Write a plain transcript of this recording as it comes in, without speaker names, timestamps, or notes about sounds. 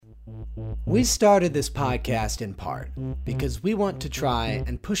We started this podcast in part because we want to try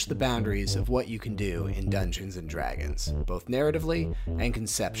and push the boundaries of what you can do in Dungeons & Dragons, both narratively and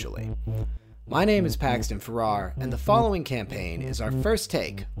conceptually. My name is Paxton Farrar, and the following campaign is our first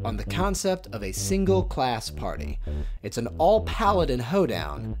take on the concept of a single-class party. It's an all-paladin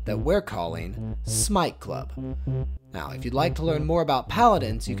hoedown that we're calling Smite Club. Now, if you'd like to learn more about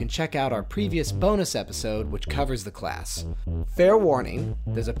paladins, you can check out our previous bonus episode, which covers the class. Fair warning,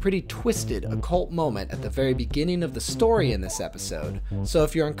 there's a pretty twisted occult moment at the very beginning of the story in this episode, so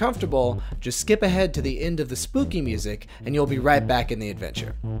if you're uncomfortable, just skip ahead to the end of the spooky music, and you'll be right back in the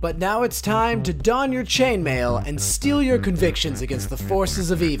adventure. But now it's time to don your chainmail and steel your convictions against the forces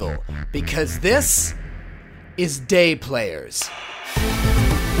of evil, because this is Day Players.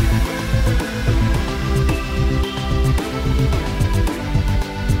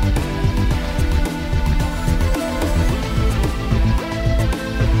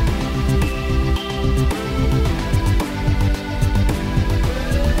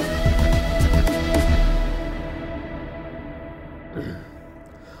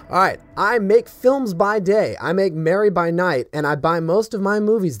 All right, I make films by day, I make merry by night, and I buy most of my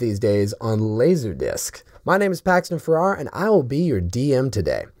movies these days on Laserdisc. My name is Paxton Farrar, and I will be your DM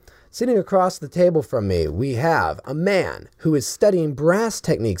today. Sitting across the table from me, we have a man who is studying brass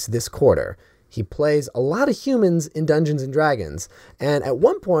techniques this quarter. He plays a lot of humans in Dungeons & Dragons, and at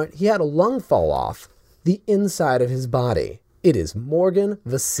one point, he had a lung fall off the inside of his body. It is Morgan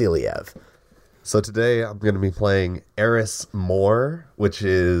Vasiliev. So today I'm going to be playing Eris Moore, which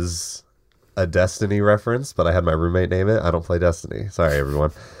is a Destiny reference, but I had my roommate name it. I don't play Destiny. Sorry, everyone.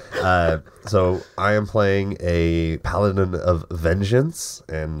 So I am playing a Paladin of Vengeance,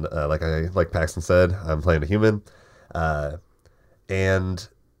 and like Paxton said, I'm playing a human. And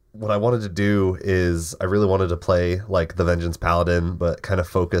what I wanted to do is I really wanted to play like the Vengeance Paladin, but kind of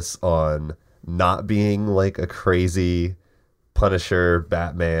focus on not being like a crazy Punisher,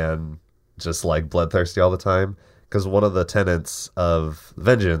 Batman, just like bloodthirsty all the time, because one of the tenets of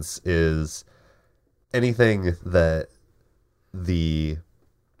vengeance is anything that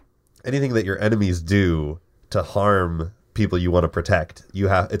your enemies do to harm people you want to protect,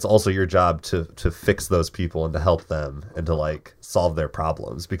 it's also your job to fix those people and to help them and to like solve their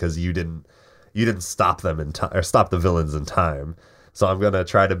problems, because you didn't stop them in time, or stop the villains in time. So I'm going to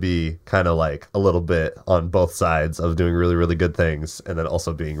try to be kind of like a little bit on both sides of doing really, really good things and then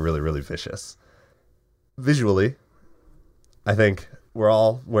also being really, really vicious. Visually, I think we're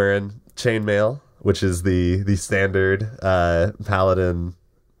all wearing chainmail, which is the standard Paladin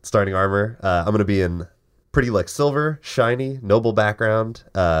starting armor. I'm going to be in pretty like silver, shiny, noble background.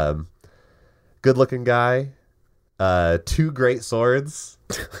 Good looking guy. 2 great swords.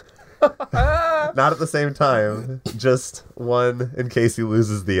 Not at the same time, just one in case he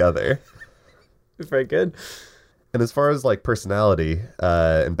loses the other. Very good. And as far as like personality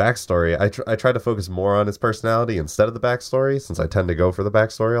and backstory, I try to focus more on his personality instead of the backstory, since I tend to go for the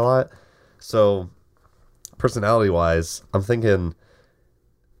backstory a lot. So personality wise, I'm thinking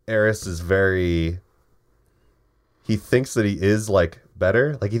Eris is he thinks that he is like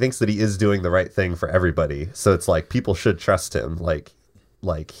better, like he thinks that he is doing the right thing for everybody. So it's like people should trust him.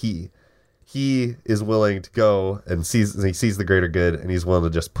 Like he is willing to go and he sees the greater good, and he's willing to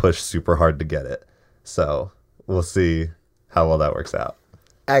just push super hard to get it. So we'll see how well that works out.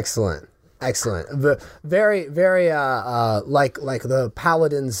 Excellent. Very, very like the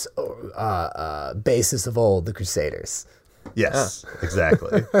Paladins basis of old, the Crusaders. Yes,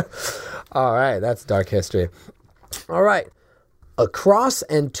 exactly. All right, that's dark history. All right, across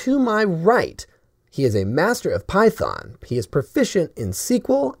and to my right, he is a master of Python. He is proficient in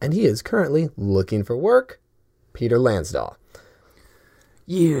SQL, and he is currently looking for work. Peter Lansdall.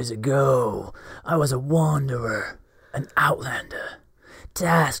 Years ago, I was a wanderer, an outlander,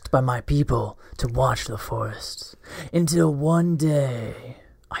 tasked by my people to watch the forests, until one day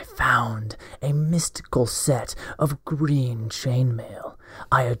I found a mystical set of green chainmail.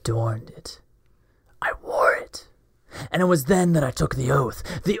 I adorned it. I wore it. And it was then that I took the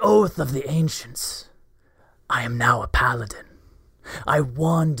oath of the ancients. I am now a paladin. I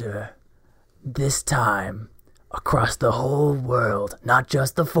wander, this time, across the whole world, not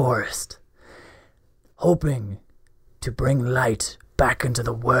just the forest, hoping to bring light back into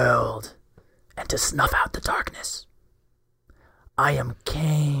the world and to snuff out the darkness. I am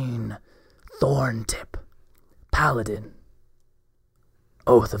Cain Thorntip, paladin,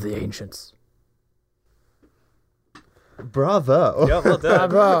 oath of the ancients. Bravo. Yep, well done.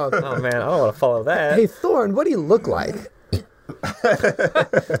 Bravo. Oh, man, I don't want to follow that. Hey, Thorn, what do you look like?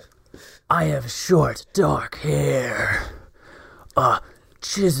 I have short, dark hair, a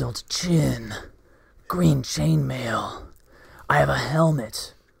chiseled chin, green chainmail. I have a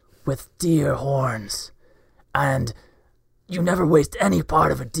helmet with deer horns, and you never waste any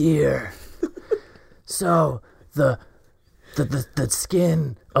part of a deer. So the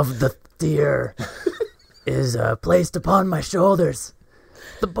skin of the deer is placed upon my shoulders.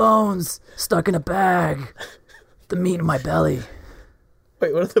 The bones stuck in a bag. The meat in my belly.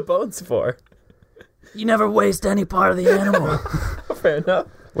 Wait, what are the bones for? You never waste any part of the animal. Fair enough.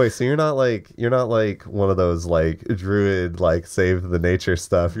 Wait, so you're not like one of those like druid like save the nature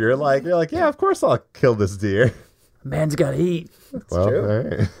stuff. You're like, yeah, of course I'll kill this deer. Man's gotta eat. Well, true. all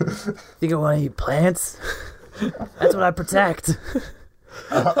right. Think I want to eat plants? That's what I protect.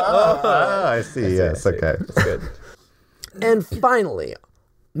 I see. Yes, okay. That's good. And finally,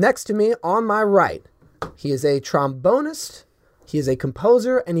 next to me on my right, he is a trombonist, he is a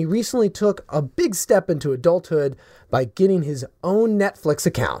composer, and he recently took a big step into adulthood by getting his own Netflix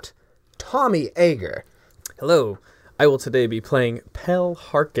account. Tommy Ager. Hello. I will today be playing Pel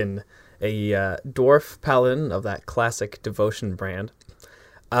Harkin, a dwarf paladin of that classic devotion brand.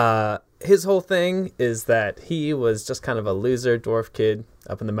 His whole thing is that he was just kind of a loser dwarf kid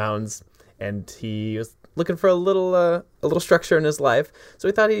up in the mountains, and he was looking for a little structure in his life. So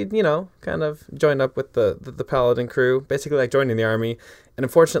he thought he'd, kind of join up with the paladin crew, basically like joining the army. And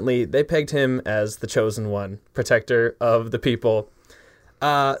unfortunately, they pegged him as the chosen one, protector of the people.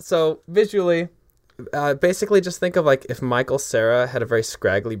 So visually, basically just think of like if Michael Cera had a very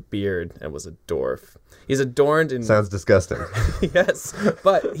scraggly beard and was a dwarf. He's adorned in... Sounds disgusting. Yes,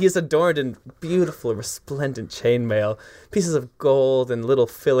 but he's adorned in beautiful, resplendent chainmail, pieces of gold and little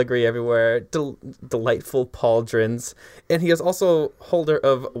filigree everywhere, delightful pauldrons, and he is also holder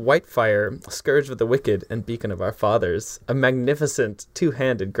of Whitefire, Scourge of the Wicked, and Beacon of Our Fathers, a magnificent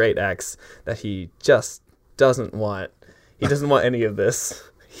two-handed great axe that he just doesn't want. He doesn't want any of this.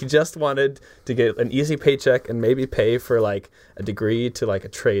 He just wanted to get an easy paycheck and maybe pay for like a degree to like a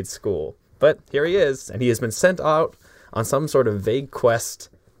trade school. But here he is, and he has been sent out on some sort of vague quest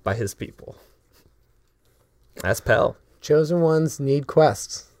by his people. That's Pel. Chosen ones need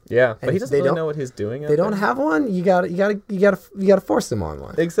quests. Yeah, but And he doesn't they really don't- know what he's doing. They don't have one. You gotta force them on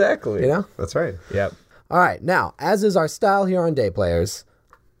one. Exactly. You know. That's right. Yep. All right. Now, as is our style here on Day Players,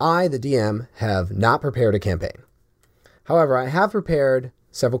 I, the DM, have not prepared a campaign. However, I have prepared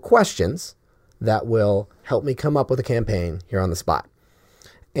several questions that will help me come up with a campaign here on the spot.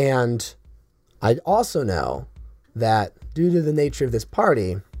 And I also know that due to the nature of this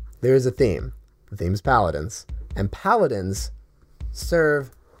party, there is a theme. The theme is paladins. And paladins serve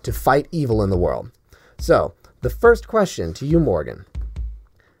to fight evil in the world. So, the first question to you, Morgan.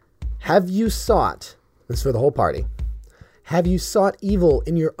 Have you sought, this is for the whole party, have you sought evil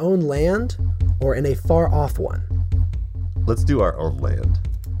in your own land or in a far-off one? Let's do our own land.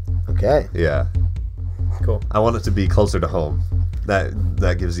 Okay. Yeah. Cool. I want it to be closer to home.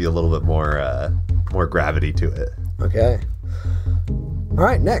 That gives you a little bit more gravity to it. Okay. All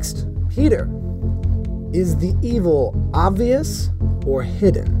right, next. Peter. Is the evil obvious or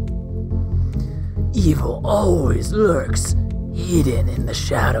hidden? Evil always lurks, hidden in the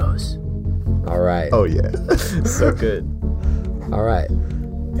shadows. All right. Oh yeah. So good. All right.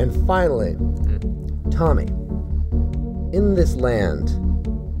 And finally, Tommy. In this land,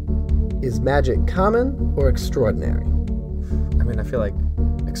 is magic common or extraordinary? I mean, I feel like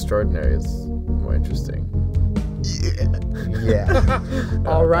extraordinary is more interesting. Yeah.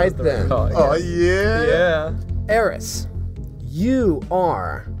 All right then. Oh yeah. Yeah. Eris, you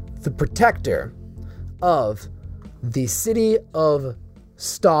are the protector of the city of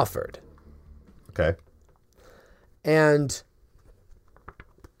Stafford. Okay. And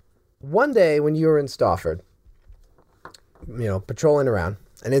one day when you were in Stafford, patrolling around,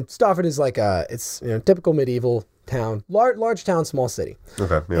 and Stafford is like it's typical medieval town, large town, small city.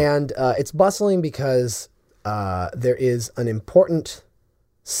 Okay. Yeah. And it's bustling because there is an important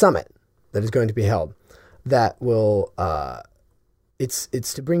summit that is going to be held that will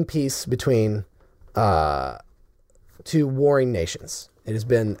it's to bring peace between two warring nations. It has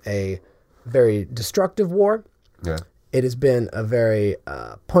been a very destructive war. Yeah. It has been a very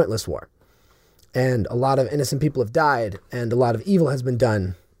pointless war. And a lot of innocent people have died, and a lot of evil has been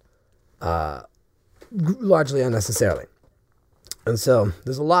done largely unnecessarily. And so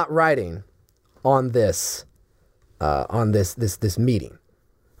there's a lot riding on this meeting,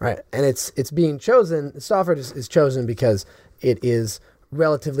 right? And it's being chosen. Stafford is chosen because it is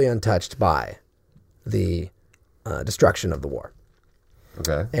relatively untouched by the destruction of the war.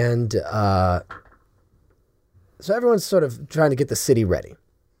 Okay. And so everyone's sort of trying to get the city ready.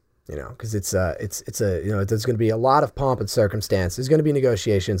 you know, because it's a you know, there's going to be a lot of pomp and circumstance. There's going to be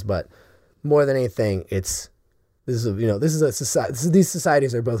negotiations, but more than anything, these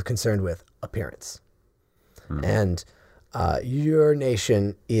societies are both concerned with appearance, and your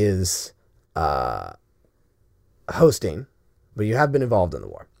nation is hosting, but you have been involved in the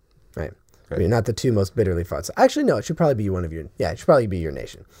war, right? I mean, not the two most bitterly fought. So actually, no, it should probably be one of your. Yeah, it should probably be your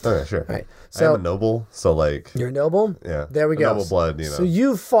nation. Okay, sure. Right. So I'm a noble, so like you're a noble. Yeah. There we go. Noble blood, you know. So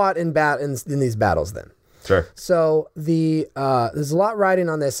you've fought in these battles then. Sure. So there's a lot riding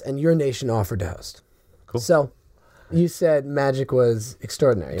on this, and your nation offered to host. Cool. So you said magic was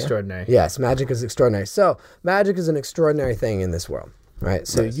extraordinary. Yeah? Extraordinary. Yes, magic is extraordinary. So magic is an extraordinary thing in this world, right?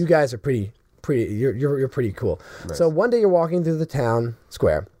 So Nice. you guys are pretty. You're pretty cool. Nice. So one day you're walking through the town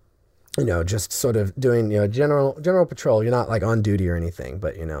square, you know, just sort of doing, you know, general patrol. You're not like on duty or anything,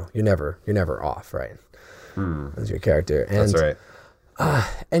 but you know, you're never off, right? That's your character. And, That's right.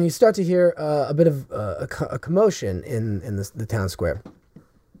 And you start to hear a bit of a commotion in the town square,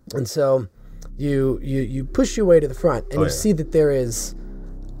 and so you push your way to the front, and you see that there's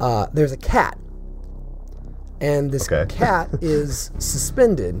a cat, and this Okay. cat is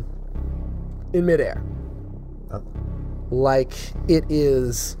suspended in midair, like it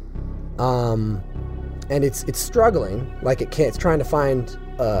is, and it's struggling, like it's trying to find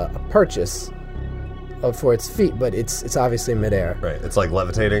a purchase for its feet, but it's obviously midair. Right. It's like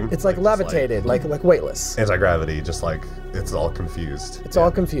levitating. It's like just levitated, like weightless. anti-gravity, just like it's all confused. It's all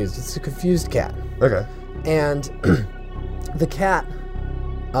confused. It's a confused cat. Okay. And the cat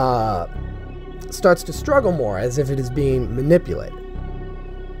starts to struggle more, as if it is being manipulated.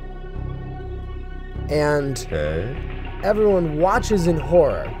 And Okay. everyone watches in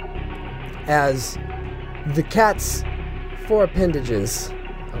horror as the cat's four appendages,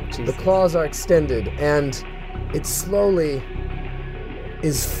 the claws are extended, and it slowly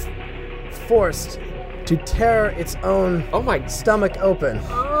is forced to tear its own Oh my. stomach open.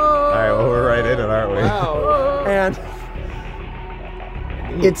 All right. Well, we're right in it, aren't we? Wow. And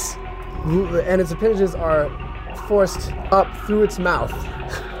its appendages are forced up through its mouth.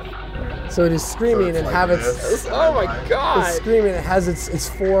 So it is screaming it's and like have this. Oh my it's god. screaming. It has its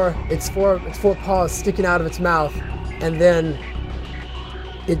four paws sticking out of its mouth, and then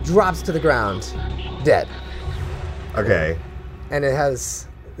it drops to the ground, dead. Okay. And it has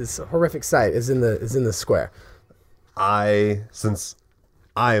this horrific sight is in the square. Since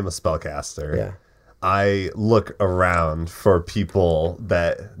I am a spellcaster, Yeah. I look around for people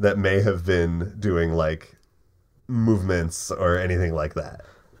that may have been doing like movements or anything like that.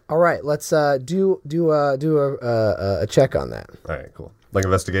 All right, let's do a check on that. All right, cool. Like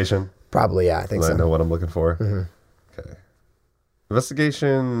investigation. Probably, yeah, I think I so. know what I'm looking for. Okay.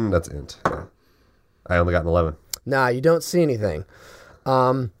 Investigation. That's int. Okay. I only got an 11. Nah, you don't see anything.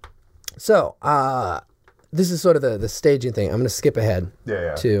 So this is sort of the staging thing. I'm going to skip ahead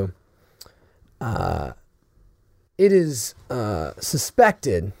Yeah. to. It is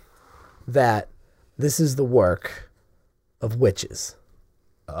suspected that this is the work of witches.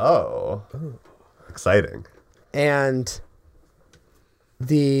 Oh. Exciting. And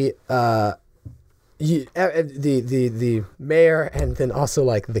the mayor, and then also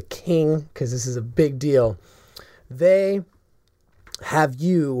like the king, because this is a big deal, they have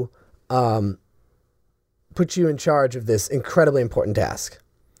you put you in charge of this incredibly important task.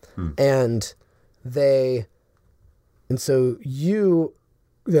 And so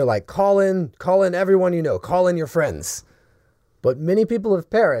they're like, call in everyone you know, call in your friends. But many people have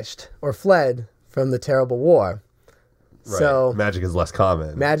perished or fled from the terrible war. Right. So magic is less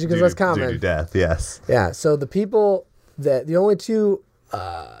common. Magic is less common. Due to death, yes. yeah, so the only two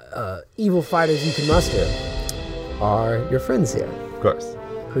evil fighters you can muster are your friends here, Of course.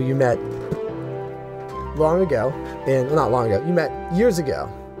 who you met long ago, not long ago, you met years ago,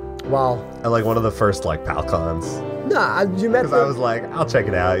 while, And like one of the first like Palcons. you met Because I was like, I'll check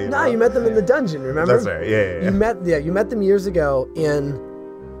it out. you met them in the dungeon, remember? That's right. Yeah. You met them years ago in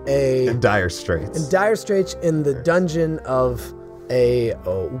Dire Straits. dire straits in the dungeon of a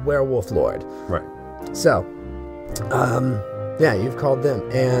werewolf lord. Right. So, you've called them,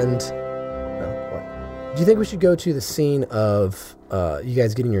 and do you think we should go to the scene of you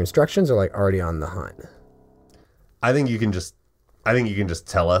guys getting your instructions, or like already on the hunt? I think you can just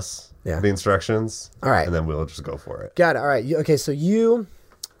tell us Yeah. the instructions. All right. And then we'll just go for it. Got it. All right. So I'm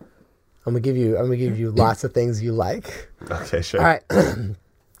gonna give you lots of things you like. Okay, sure. All right.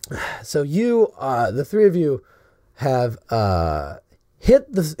 So you, the three of you, have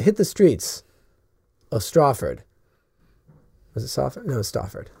hit the streets of Strawford. Was it Strawford? No,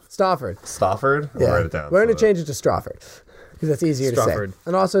 Stafford. Stafford. Stafford? I'll Yeah. write it down. We're going so to change it to Strawford. because that's easier Strawford. to say.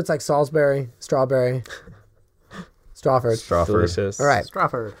 And also, it's like Salisbury, Strawberry, Strawford. Strawford. Delicious. All right.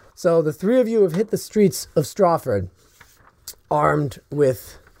 Strawford. So the three of you have hit the streets of Strawford, armed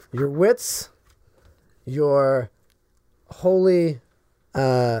with your wits, your holy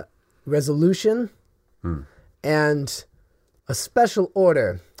resolution, and a special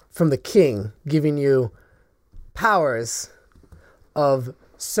order from the king giving you powers of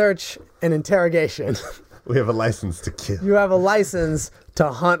search and interrogation. We have a license to kill. You have a license to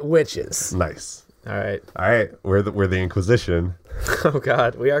hunt witches. Nice. All right. All right, we're the Inquisition. Oh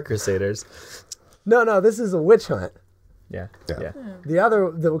God, we are crusaders. No, this is a witch hunt. Yeah. Yeah.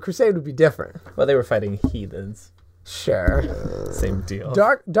 The crusade would be different. Well, they were fighting heathens. Sure. Same deal.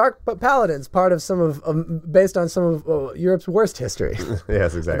 Dark paladins, part of some of based on some of Europe's worst history.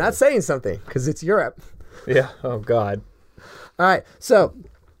 Yes, exactly. And that's saying something because it's Europe. Yeah. Oh God. All right, so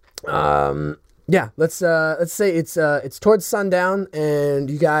yeah, let's say it's towards sundown and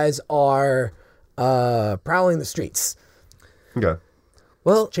you guys are prowling the streets, Okay.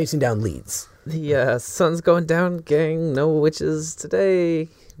 Well, chasing down leads. the sun's going down, gang. No witches today.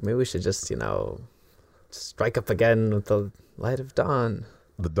 Maybe we should just, strike up again with the light of dawn.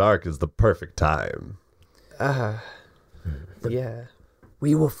 The dark is the perfect time. Yeah.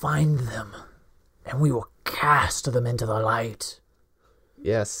 We will find them, and we will cast them into the light.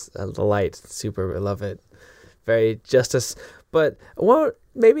 Yes, the light. Super. I love it. Very justice. But won't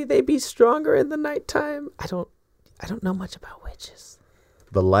maybe they be stronger in the nighttime? I don't know much about witches.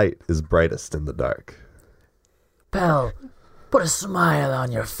 The light is brightest in the dark. Pell, put a smile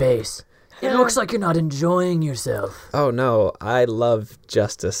on your face. It looks like you're not enjoying yourself. Oh no, I love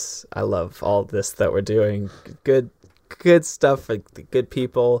justice. I love all this that we're doing. Good stuff. Like the good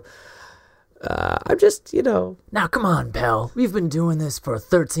people. I'm just, Now, come on, Pell. We've been doing this for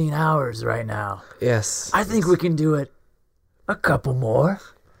 13 hours right now. Yes. I think we can do it a couple more.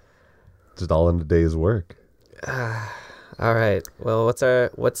 Just all in a day's work. All right. Well, what's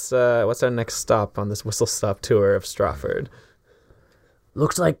our next stop on this whistle stop tour of Strawford?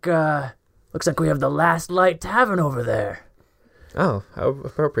 Looks like we have the Last Light Tavern over there. Oh, how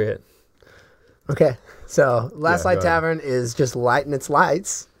appropriate. Okay, so Last Yeah, Light go ahead. Tavern is just lighting its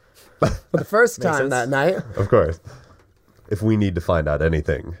lights for the first time sense. that night. Of course. If we need to find out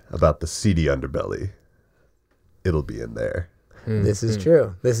anything about the seedy underbelly, it'll be in there. This is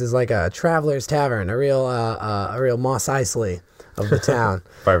true. This is like a traveler's tavern, a real Mos Eisley of the town.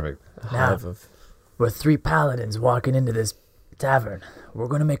 Perfect. Now, Hive of- we're three paladins walking into this tavern. We're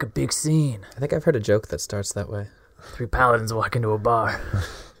going to make a big scene. I think I've heard a joke that starts that way. Three paladins walk into a bar.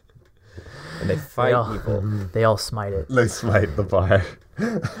 And they fight people. They all smite it. They smite the bar.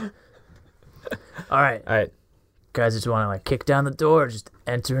 All right. All right. Guys just want to kick down the door or just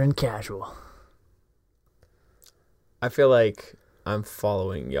enter in casual? I feel like I'm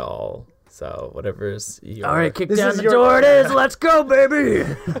following y'all. So whatever's your... All right, kick This down is the your- door it is. Let's go, baby.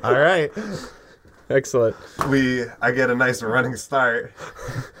 All right. Excellent. I get a nice running start,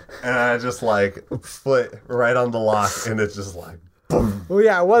 and I just foot right on the lock, and it's just like, boom. Well,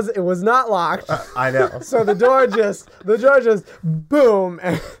 yeah, it was not locked. I know. So the door just boom,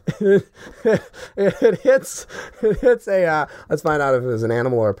 and it hits a. Let's find out if it was an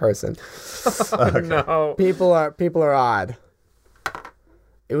animal or a person. No. People are odd.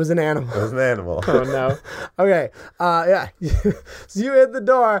 It was an animal. It was an animal. Oh no. Okay. Yeah. So you hit the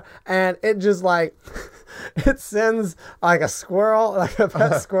door, and it just it sends a squirrel, like a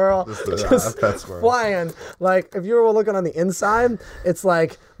pet squirrel, Just a pet squirrel. flying. Like if you were looking on the inside, it's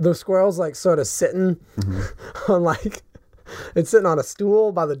like the squirrel's sort of sitting on it's sitting on a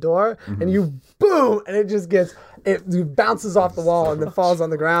stool by the door, and you boom, and it just it bounces off the wall and then falls on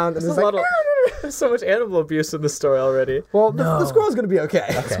the ground, and it's like. There's so much animal abuse in the story already. Well, No. the squirrel's gonna be okay.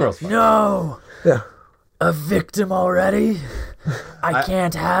 Squirrel's fine. No. Yeah. A victim already? I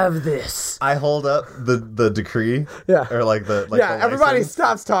can't have this. I hold up the decree. Yeah. Or the Yeah. the Everybody license.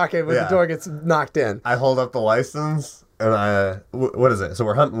 stops talking when Yeah. the door gets knocked in. I hold up the license, and what is it? So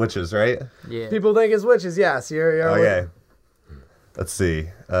we're hunting witches, right? Yeah. People think it's witches. Yes, you're Okay. Let's see.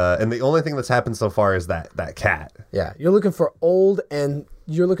 And the only thing that's happened so far is that cat. Yeah, you're looking for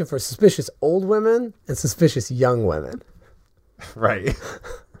suspicious old women and suspicious young women. Right.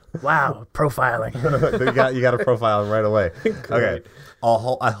 Wow. Profiling. you got to profile him right away. Okay.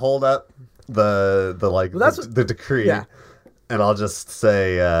 I hold up the that's the decree, yeah. and I'll just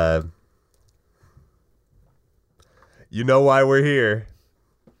say, you know why we're here.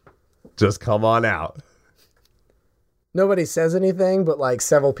 Just come on out. Nobody says anything, but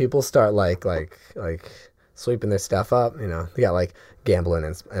several people start like sweeping their stuff up. They got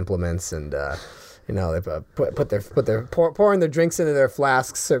gambling implements and you know, they pouring their drinks into their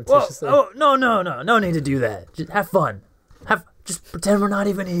flasks Whoa, surreptitiously. no need to do that. Just have fun. Just pretend we're not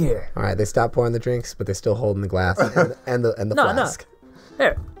even here. All right, they stop pouring the drinks, but they're still holding the glass and the No. flask.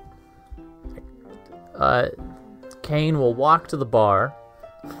 Here. Kane will walk to the bar,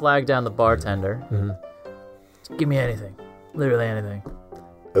 flag down the bartender. Just give me anything. Literally anything.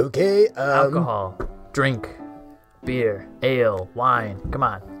 Okay. Alcohol, drink, beer, ale, wine. Come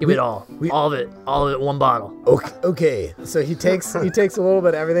on, give me it all. All of it, one bottle. Okay. So he takes a little bit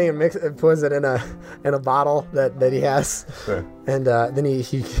of everything and pours it in a bottle that he has, and then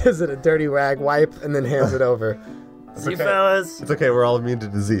he gives it a dirty rag wipe and then hands it over. See, fellas, It's okay. We're all immune to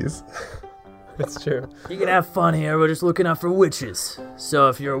disease. It's true. you can have fun here. We're just looking out for witches. So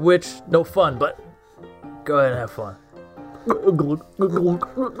if you're a witch, no fun, but go ahead and have fun.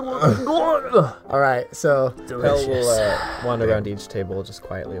 All right. So Pell Delicious. will wander around each table, just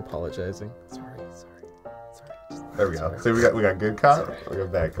quietly apologizing. Sorry. There we go. So we got good cop. We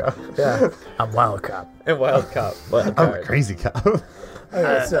got bad cop. yeah. I'm wild cop. And wild cop. Wild I'm a card. crazy cop.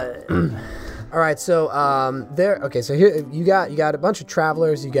 Okay, so, all right. So there. Okay. So here you got a bunch of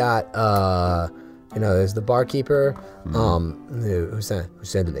travelers. You got there's the barkeeper. Who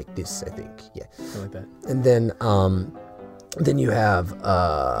sounded like this, I think. Yeah. Something like that. And then you have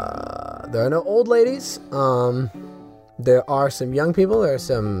there are no old ladies. There are some young people. There are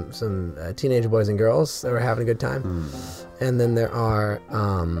some teenage boys and girls that are having a good time. And then there are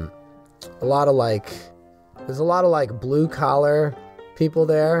a lot of like blue collar people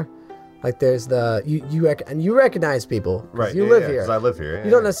there. Like there's you recognize people 'cause Right. you live here. 'Cause I live here. You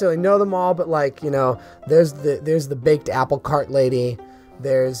don't necessarily know them all, but like, you know, there's the baked apple cart lady.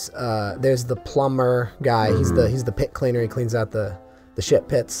 There's the plumber guy. He's the pit cleaner. He cleans out the shit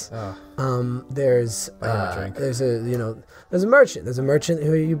pits. There's a merchant. There's a merchant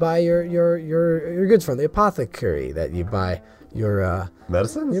who you buy your goods from. The apothecary that you buy your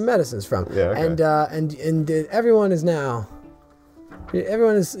Medicines? medicines from. Yeah, okay. And everyone is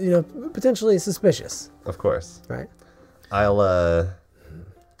potentially suspicious, Of course. right?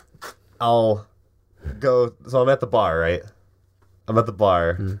 I'll go. So I'm at the bar, right? I'm at the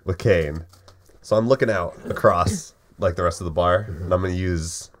bar with Kane. So I'm looking out across like the rest of the bar, and I'm going to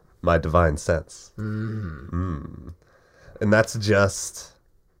use my divine sense. And that's just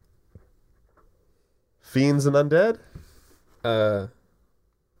fiends and undead?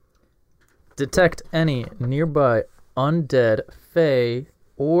 Detect any nearby undead, fey,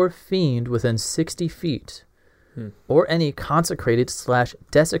 or fiend within 60 feet, or any consecrated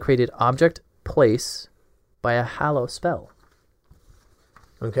 / desecrated object, place by a hallow spell.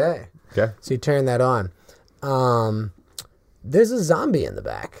 Okay. Okay. So you turn that on. There's a zombie in the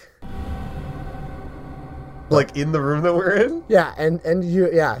back. Like in the room that we're in? Yeah, and you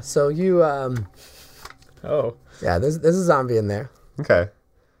so you Oh. there's a zombie in there. Okay.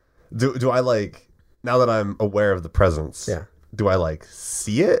 Do I like, now that I'm aware of the presence, Yeah. do I like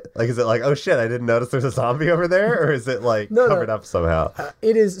see it? Like, is it like, oh shit, I didn't notice there's a zombie over there? Or is it like No. covered up somehow?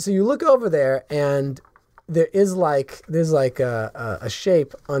 It is, so you look over there and there's like a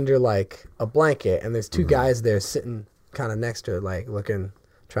shape under like a blanket, and there's two guys there sitting kind of next to it, like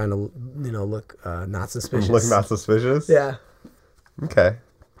trying to look not suspicious. Look not suspicious? Yeah. Okay.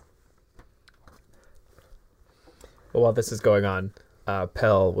 Well, while this is going on,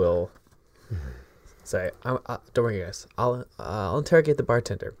 Pell will say, "Don't worry, guys. I'll interrogate the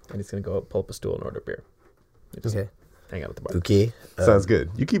bartender," and he's gonna go pull up a stool and order beer. You just Okay. hang out at the bar. Okay. Sounds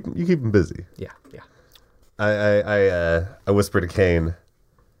good. You keep him busy. Yeah. I whisper to Kane,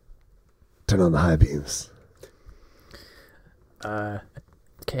 turn on the high beams.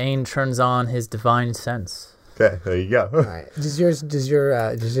 Kane turns on his divine sense. Okay, there you go. All right. Does yours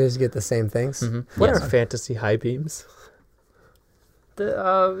get the same things? What are fantasy high beams?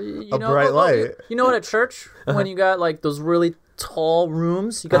 A bright light. You know what, at church, when you got like those really tall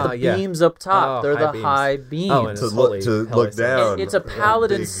rooms, you got the yeah. beams up top. Oh, They're high the beams. high beams. Oh, and To it's look holy- to holy look sense. down. It's a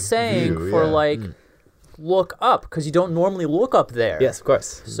paladin big saying view, for yeah. like look up, because you don't normally look up there. Yes, of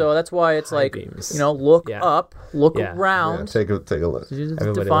course. So that's why it's High like beams. look Yeah. up, look Yeah. around. Take a look. Use Everybody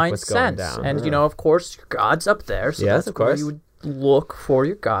look divine what's going sense, down. and of course, your God's up there. So Yes, that's of where course. you would look for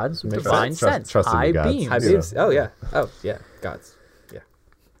your God's Makes divine sense. sense. Trust in High your gods. beams. High Yeah. beams. Oh yeah. Oh yeah. Gods. Yeah.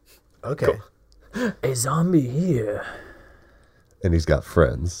 Okay. A zombie here. And he's got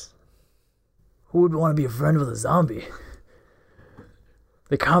friends. Who would want to be a friend with a zombie?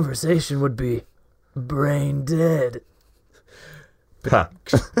 The conversation would be brain dead. Ha.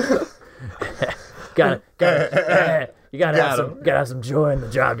 You gotta have some joy in the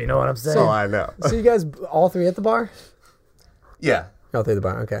job. You know what I'm saying? Oh, I know. So you guys all three at the bar? Yeah. All through the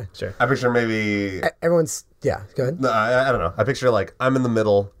bar. Okay. Sure. I picture maybe Everyone's yeah. Go ahead. no, I don't know. I picture like I'm in the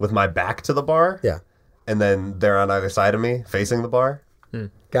middle with my back to the bar. Yeah. And then they're on either side of me, facing the bar.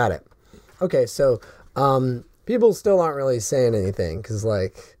 Got it. Okay, so people still aren't really saying anything because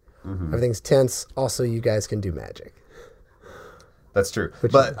like everything's tense. Also, you guys can do magic. That's true.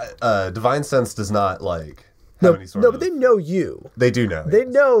 But divine sense does not like have No, any sort no, of. but they know you. They do know. They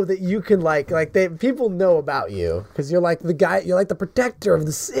know that you can people know about you because you're like the guy. You're like the protector of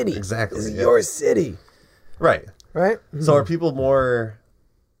the city. Exactly, This is yeah. your city, Right. right? So are people more?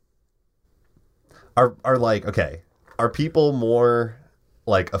 Are like okay? Are people more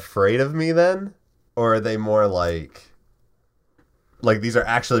like afraid of me then, or are they more like these are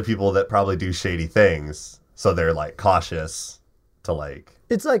actually people that probably do shady things, so they're like cautious to like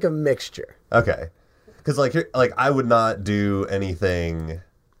It's like a mixture. okay, because like I would not do anything.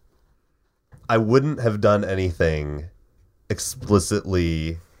 I wouldn't have done anything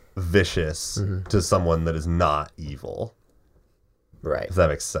explicitly vicious to someone that is not evil. Right. If that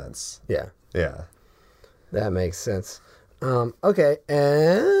makes sense. Yeah. Yeah. That makes sense. Okay,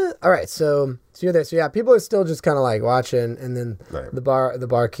 and all right, so you're there. So yeah, people are still just kind of like watching, and then Right. the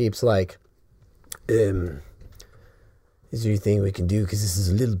bar keeps like, is there anything we can do? Because this is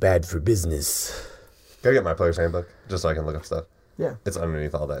a little bad for business. Gotta get my player's handbook just so I can look up stuff. Yeah, It's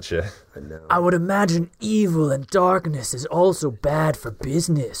underneath all that shit. I know. I would imagine evil and darkness is also bad for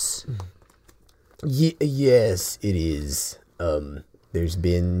business. Yes, it is. There's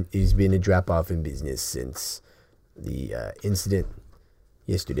been a drop off in business since the incident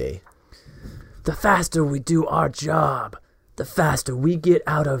yesterday. The faster we do our job, the faster we get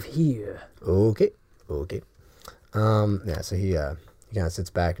out of here. Okay. Yeah. So he kind of sits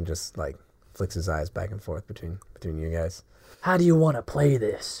back and just like flicks his eyes back and forth between you guys. How do you want to play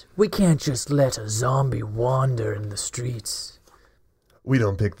this? We can't just let a zombie wander in the streets. We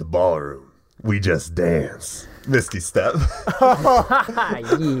don't pick the ballroom. We just dance. Misty step.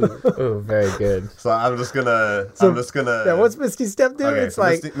 Oh, very good. So I'm just gonna. Yeah. What's Misty Step do? Okay, It's so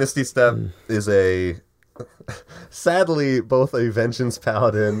like Misty Step is a sadly both a Vengeance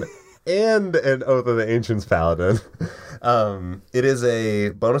Paladin and an Oath of the Ancients Paladin. It is a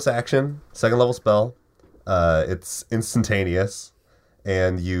bonus action, 2nd level spell. It's instantaneous,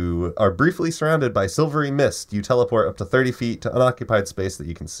 and you are briefly surrounded by silvery mist. You teleport up to 30 feet to unoccupied space that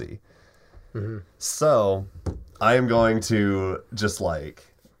you can see. So, I am going to just like,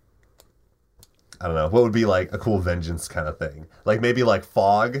 I don't know, what would be like a cool vengeance kind of thing? Like maybe like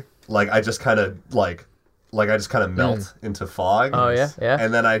fog. Like I just kind of melt into fog. Oh, yeah, yeah.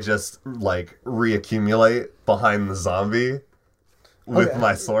 And then I just like reaccumulate behind the zombie with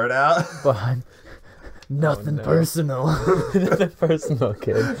my sword out. But nothing personal. Personal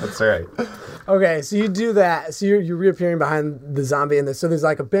kid. That's right. okay. So you do that. So you're reappearing behind the zombie, and so there's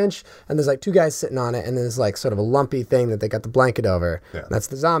like a bench, and there's like two guys sitting on it, and there's like sort of a lumpy thing that they got the blanket over. Yeah. That's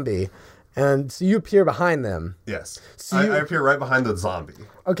the zombie, and so you appear behind them. Yes. So I appear right behind the zombie.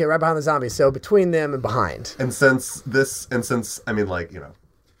 Okay, right behind the zombie. So between them and behind. And since I mean, like, you know,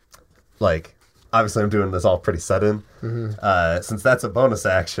 like, obviously I'm doing this all pretty sudden. Since that's a bonus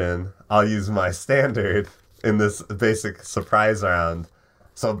action, I'll use my standard in this basic surprise round.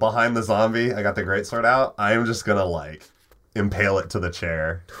 So behind the zombie, I got the greatsword out. I am just gonna, like, impale it to the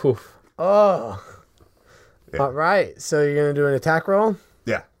chair. Oof. Oh. Yeah. All right. So you're gonna do an attack roll.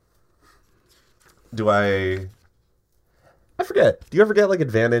 Yeah. I forget. Do you ever get, like,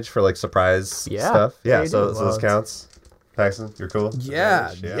 advantage for, like, surprise Yeah. stuff? Yeah, you so do. this counts. Paxton, you're cool?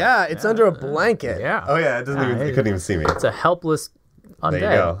 Yeah. Advantage? Yeah. It's under a blanket. Yeah. Oh, yeah, it doesn't even, you couldn't even see me. It's a helpless undead.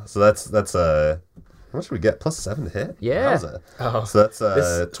 There you go. So that's how much do we get? +7 to hit? Yeah. Wowza. Oh. So that's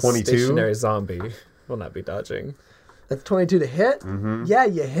This 22. stationary zombie will not be dodging. That's 22 to hit. Mm-hmm. Yeah,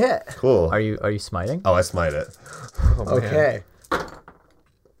 you hit. Cool. Are you smiting? Oh, I smite it. Oh, man. Okay.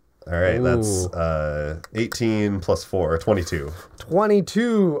 All right, that's Ooh. 18 + 4, 22.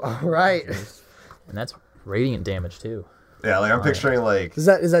 22. All right. And that's radiant damage too. Yeah, like I'm picturing like Is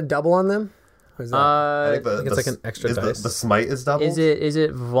that double on them? Or is that, I think, think it's like an extra dice. The smite is double. Is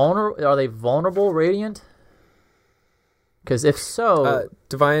it vulnerable? Are they vulnerable radiant? Because if so,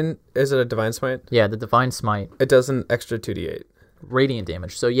 Divine, is it a divine smite? yeah, the divine smite, It does an extra 2d8. radiant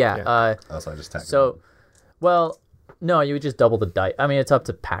damage. So yeah, Yeah. Oh, so I just tack it so on. well, no, you would just double the die. I mean, it's up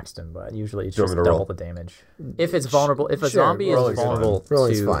to Paxton, but usually it's Do you just want me to double roll? the damage. If it's vulnerable, if a Sure, zombie is rolling's fine. vulnerable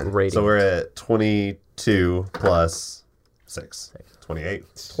Rolling's to fine. radiant, So we're at 22 + 6, 28.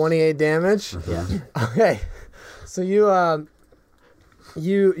 28 damage. yeah. Okay. So you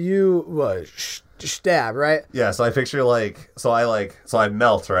stab, right? Yeah, so I picture so I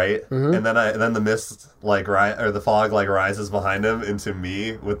melt, right? And then the mist or the fog rises behind him into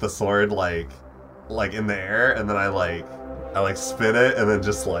me with the sword like in the air, and then I spin it and then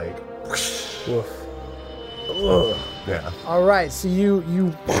just yeah. All right, so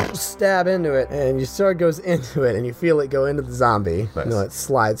you stab into it, and your sword goes into it, and you feel it go into the zombie. Nice. You know, it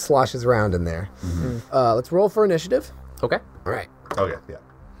sloshes around in there. Let's roll for initiative. Okay. All right. Okay, yeah.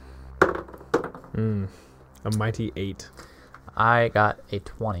 A mighty 8. I got a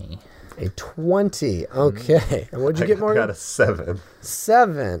 20. A 20. Okay. And what'd you get, I Morgan? got a 7,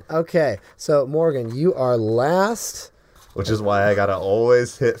 7. Okay. So, Morgan, you are last. which is why I gotta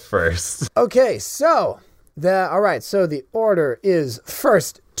always hit first. Okay, so all right, so the order is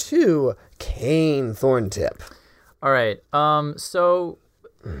first to Kane Thorntip. All right. So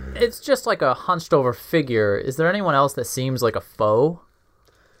it's just like a hunched over figure. Is there anyone else that seems like a foe?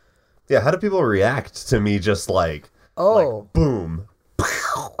 Yeah, how do people react to me just boom?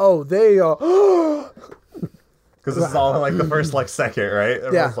 Oh, they are. Because this is all in the first second, right?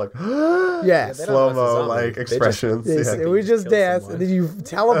 Everyone's Yeah. slow-mo expressions. Yeah. We just kill dance, someone. and then you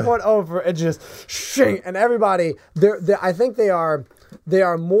teleport over and just shing, and everybody. I think they are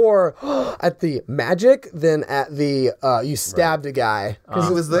more at the magic than at the you stabbed a guy. Because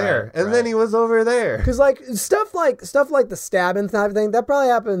he was there, and then he was over there. Because stuff like the stabbing type of thing that probably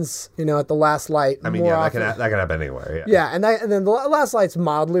happens, at the last light. I mean, more yeah, often. that can happen anywhere. Yeah. Yeah, and then the last light's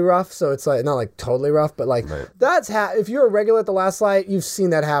mildly rough, so it's not totally rough, but that's if you're a regular at the last light, you've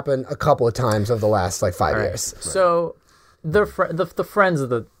seen that happen a couple of times over the last 5 years. So the friends of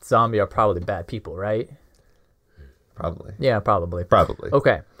the zombie are probably bad people, right? Probably. Yeah, probably. Probably.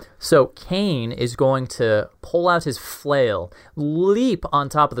 Okay, so Kane is going to pull out his flail, leap on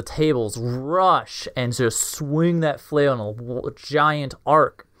top of the tables, rush, and just swing that flail in a giant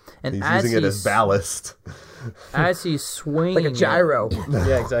arc. And He's using it as ballast. As he's swinging, Like a gyro.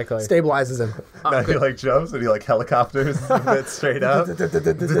 Yeah, exactly. Stabilizes him. Now he jumps and he helicopters it straight up.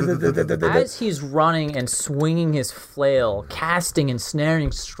 as he's running and swinging his flail, casting and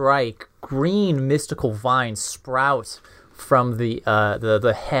snaring strike, green mystical vines sprout from the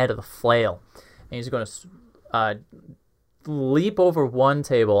head of the flail, and he's going to leap over one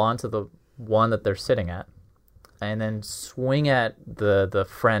table onto the one that they're sitting at, and then swing at the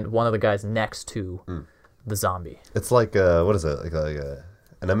friend, one of the guys next to the zombie. It's like what is it? Like a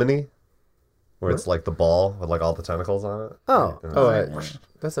anemone, where it's like the ball with all the tentacles on it. Oh.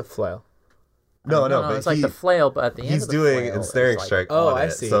 That's a flail. No, But but it's the flail, but at the end he's of the doing flail, ensnaring it's strike. Oh, on I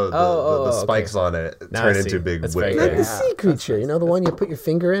it, see. So the okay. spikes on it Now I turn see. into big That's whip. very Like good. the sea creature, the one you put your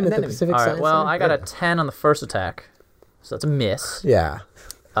finger in at the Anemone. Pacific All right. Science Well, Center? I got a 10 on the first attack, so that's a miss. Yeah.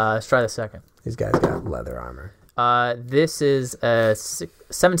 Let's try the second. These guys got leather armor. This is a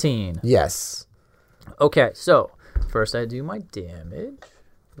 17. Yes. Okay, so first I do my damage.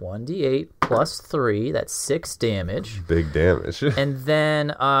 1d8 plus 3, that's 6 damage. Big damage. And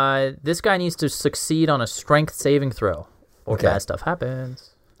then this guy needs to succeed on a strength saving throw, or Okay. bad stuff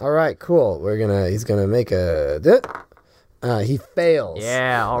happens. All right, cool. He's gonna make he fails.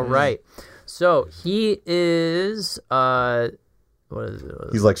 Yeah, all right. So he is what is it?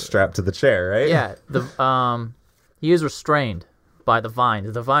 He's strapped to the chair, right? Yeah, he is restrained by the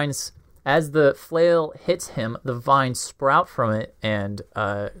vines. The vines, as the flail hits him, the vines sprout from it and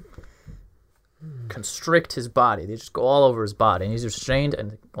constrict his body. They just go all over his body, and he's restrained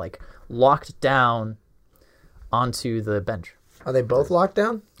and locked down onto the bench. Are they both locked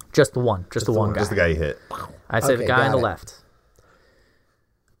down? Just the one guy. Just the guy you hit. I say Okay, the guy on got the it. left.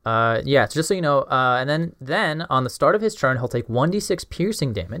 Yeah, just so you know, and then on the start of his turn, he'll take 1d6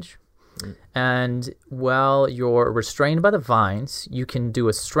 piercing damage. And while you're restrained by the vines, you can do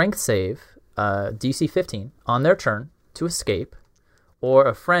a strength save, DC 15, on their turn to escape, or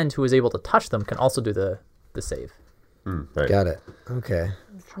a friend who is able to touch them can also do the save. Right. Got it. Okay.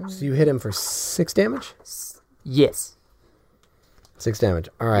 So you hit him for 6 damage? Yes. 6 damage.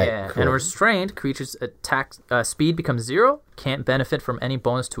 All right. Yeah, Cool. and restrained creature's attack speed becomes 0, can't benefit from any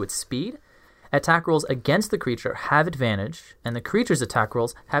bonus to its speed. Attack rolls against the creature have advantage, and the creature's attack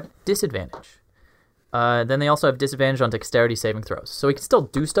rolls have disadvantage. Then they also have disadvantage on dexterity saving throws. So he can still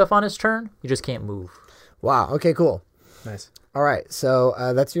do stuff on his turn, you just can't move. Wow. Okay, cool. Nice. All right. So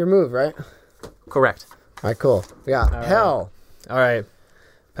that's your move, right? Correct. All right, cool. Yeah. Hell. All right.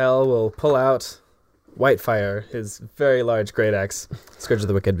 Pell will pull out Whitefire, his very large great axe, Scourge of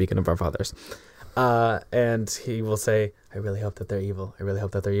the Wicked, Beacon of Our Fathers. And he will say, I really hope that they're evil. I really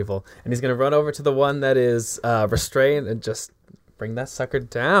hope that they're evil. And he's going to run over to the one that is restrained and just bring that sucker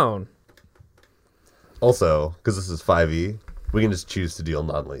down. Also, because this is 5e, we can just choose to deal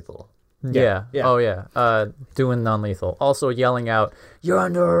non-lethal. Yeah. Yeah. Oh, yeah. Doing non-lethal. Also yelling out, "You're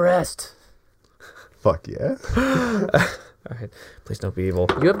under arrest." Fuck yeah. All right. Please don't be evil.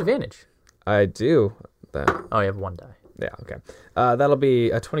 You have advantage. I do. Oh, you have one die. Yeah, okay. That'll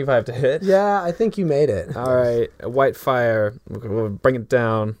be a 25 to hit. Yeah, I think you made it. All right. White fire. We'll bring it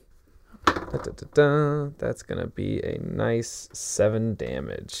down. Da-da-da-da. That's going to be a nice 7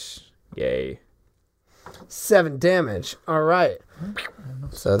 damage. Yay. 7 damage. All right.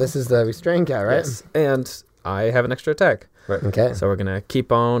 So this is the restrained guy, right? Yes. And I have an extra attack. Okay. So we're going to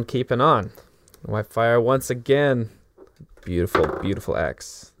keep on keeping on. White fire once again. Beautiful, beautiful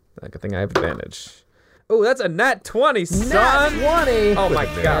axe. Good thing I have advantage. Oh, that's a nat 20, son! Nat 20! Oh my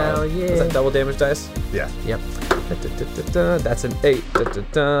god. Hell yeah. Is that double damage dice? Yeah. Yep. Da-da-da-da-da. That's an 8.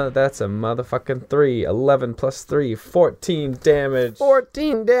 Da-da-da. That's a motherfucking 3. 11 plus 3. 14 damage.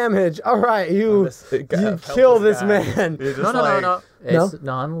 14 damage. All right, you kill this man. You're just No. It's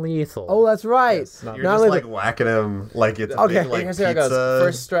non-lethal. Oh, that's right. Yes, not- You're Not just only like whacking him like it's a Okay, big, like, Here's how it goes. pizza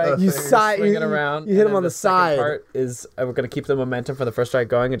First strike, thing. You side- swing it you- around. you hit and him on then the second side. Part is we're gonna keep the momentum for the first strike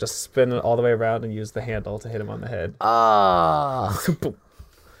going and just spin it all the way around and use the handle to hit him on the head. Ah.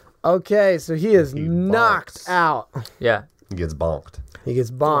 Okay, so he is He knocked bonks. out. Yeah. He gets bonked. He gets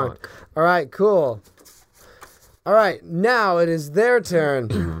bonked. All right, cool. All right, now it is their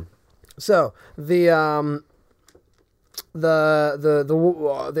turn. So the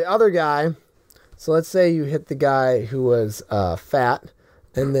other guy. So let's say you hit the guy who was fat,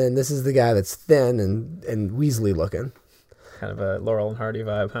 and then this is the guy that's thin and Weasley looking. Kind of a Laurel and Hardy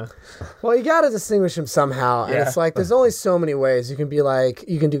vibe, huh? Well, you got to distinguish them somehow. And Yeah. it's like, there's only so many ways. You can be like,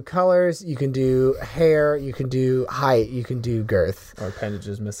 you can do colors, you can do hair, you can do height, you can do girth, Or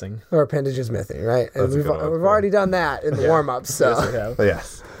appendages missing. or appendages missing, right? And That's a we've good one, yeah. already done that in the warm-up. Yes, we So, have. But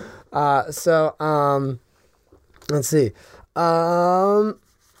yes. let's see.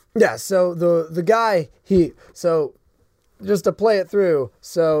 Yeah, so the guy, just to play it through,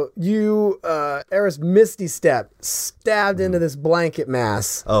 so you, Eris Misty Step, stabbed into this blanket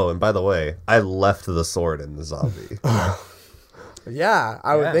mass. Oh, and by the way, I left the sword in the zombie. Yeah,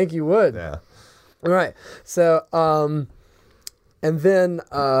 I would Yeah. think you would. Yeah. All right. So, and then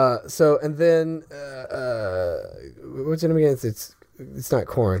what's it again? It's not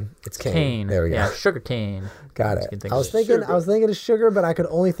corn. It's cane. Cane. There we go. Yeah, sugar cane. Got You it. can think I of was thinking of sugar, but I could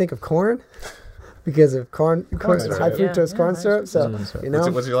only think of corn because of corn syrup. high fructose Yeah, corn high syrup. So fructose you What's,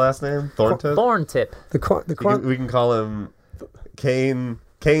 know what's your last name? Thornton? Thorn tip. the corn. We can call him Kane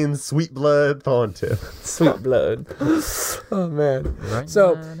Sweet Blood Thorntip. Sweet blood. Oh man. Right.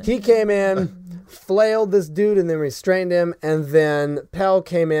 So he came in, flailed this dude, and then restrained him, and then Pell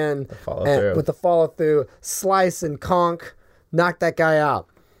came in follow and, through. with the follow through, slice and conk, knocked that guy out.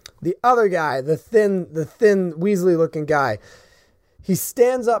 The other guy, the thin Weasley looking guy, he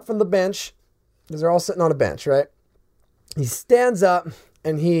stands up from the bench because they're all sitting on a bench, right? He stands up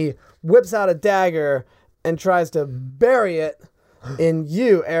and he whips out a dagger and tries to bury it in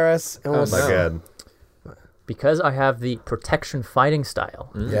you, Eris. And we'll Oh my see. god. Because I have the protection fighting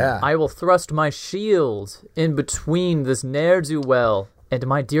style, Yeah. I will thrust my shield in between this ne'er-do-well and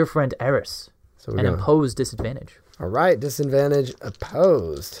my dear friend Eris So we're and gonna- impose disadvantage. All right, disadvantage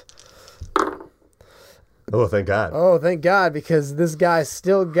opposed. Oh, thank God. Oh, thank God, because this guy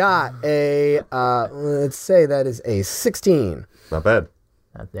still got a, let's say that is a 16. Not bad.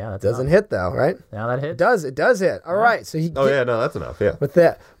 That's Doesn't enough. hit though, right? Now that hit. It does hit. All right, so he Oh, yeah, no, that's enough. Yeah. with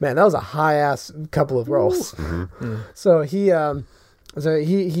that, man, that was a high ass couple of rolls. So he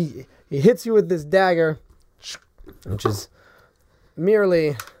hits you with this dagger, which is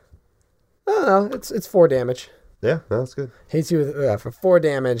merely, I don't know, it's 4 damage. Yeah, no, that's good. Hits you with, for 4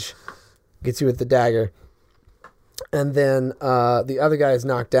 damage, gets you with the dagger. And then the other guy is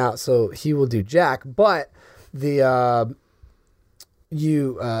knocked out, so he will do Jack. But the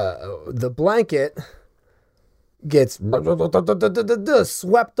blanket gets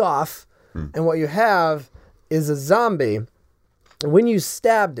swept off, and what you have is a zombie. When you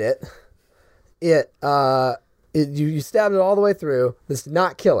stabbed it, you stabbed it all the way through. This did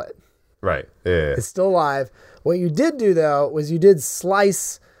not kill it. Right. Yeah. It's still alive. What you did do though was you did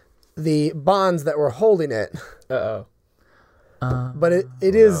slice the bonds that were holding it, Uh-oh. but it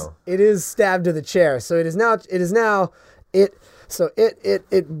is stabbed to the chair. So it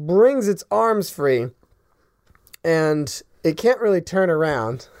brings its arms free, and it can't really turn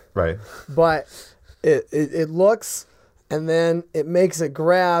around, Right. but it looks, and then it makes a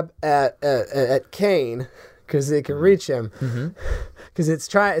grab at Kane because it can reach him, because it's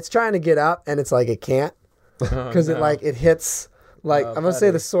trying to get up, and it's like it can't because it hits. Like, I'm gonna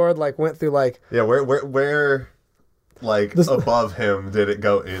say the sword like went through like Yeah, where like above him did it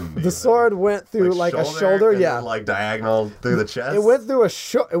go in? The sword went through like a shoulder, and yeah. then, like diagonal through the chest. It went through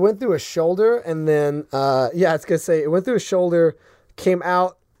a shoulder, and then it's gonna say it went through a shoulder, came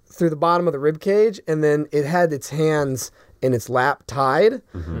out through the bottom of the rib cage, and then it had its hands in its lap tied,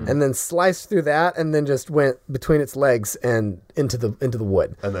 and then sliced through that, and then just went between its legs and into the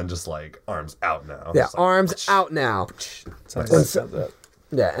wood. And then just like arms out now. Yeah, Just like, arms out now. Sounds And like so,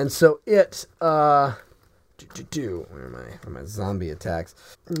 yeah, and so it where are my zombie attacks?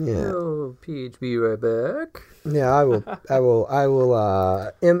 Yeah. Oh, PHB right back. Yeah, I will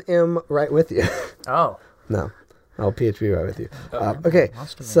MM right with you. Oh. No. I'll PHP right with you. Okay,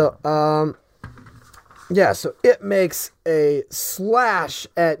 so yeah, so it makes a slash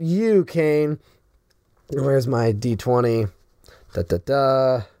at you, Kane. Where's my D20?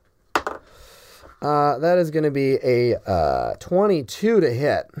 That is going to be a 22 to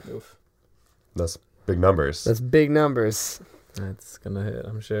hit. That's big numbers. That's big numbers. That's gonna hit,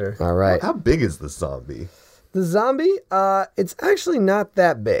 I'm sure. All right. How big is the zombie? The zombie, it's actually not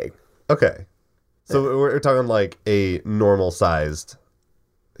that big. Okay. So we're talking like a normal sized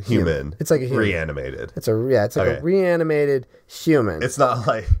human. It's like a human. Reanimated. It's like Okay. a reanimated human. It's not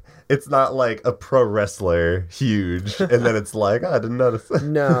like a pro wrestler huge and then it's like, I didn't notice.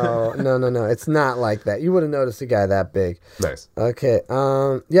 No. It's not like that. You would have noticed a guy that big. Nice. Okay.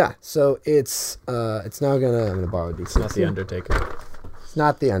 Yeah. So it's now I'm gonna borrow D6. Not the Undertaker. It's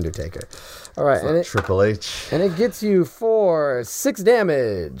not the Undertaker. All right, and Triple H. it gets you for 6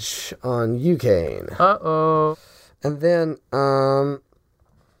 damage on you, Kane. Uh-oh. And then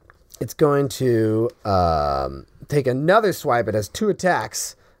it's going to take another swipe. It has 2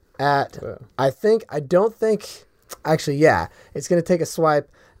 attacks at it's going to take a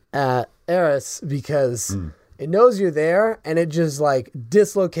swipe at Eris because it knows you're there and it just like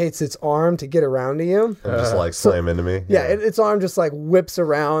dislocates its arm to get around to you. And just like slam into me. Yeah, its arm just like whips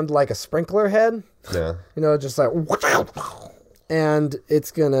around like a sprinkler head. Yeah. You know, just like, and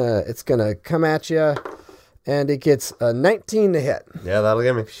it's gonna come at you, and it gets a 19 to hit. Yeah, that'll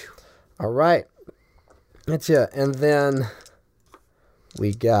get me. All right, hit you, and then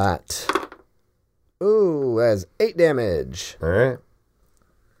we got, that's 8 damage. All right.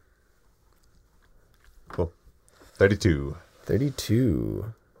 Cool. 32.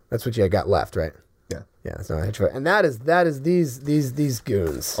 32. That's what you got left, right? Yeah. Yeah, that's not a hit for, and that is these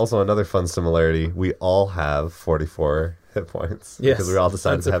goons. Also, another fun similarity: we all have 44 hit points Yes, because we all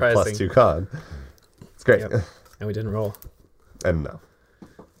decided to have unsurprising. +2 con. It's great. Yep. And we didn't roll. And no.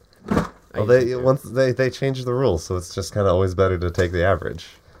 I Well, usually do. they changed the rules, so it's just kind of always better to take the average.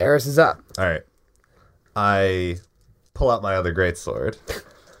 Eris is up. All right, I pull out my other greatsword.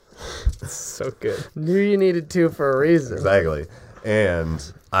 So good. Knew you needed 2 for a reason. Exactly, and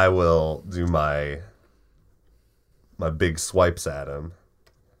I will do my big swipes at him.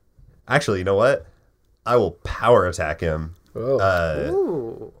 Actually, you know what? I will power attack him. Whoa.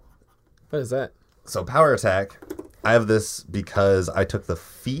 Ooh. What is that? So power attack, I have this because I took the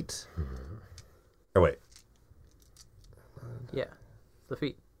feat. Or wait. Yeah. The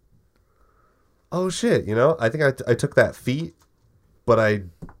feet. Oh shit, you know, I think I took that feat, but I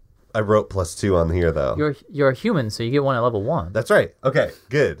wrote +2 on here though. You're a human, so you get one at level 1. That's right. Okay,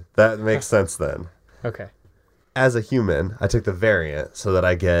 good. That makes sense then. Okay. As a human, I took the variant so that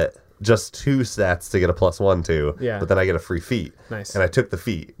I get just 2 stats to get a +1 to, Yeah. but then I get a free feat. Nice. And I took the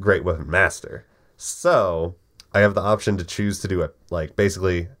feat, Great Weapon Master. So I have the option to choose to do it, like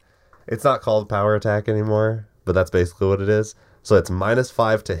basically, it's not called power attack anymore, but that's basically what it is. So it's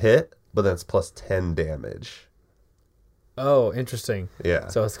 -5 to hit, but then it's +10 damage. Oh, interesting. Yeah.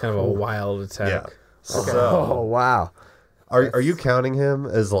 So it's kind of a wild attack. Yeah. Oh So wow. are you counting him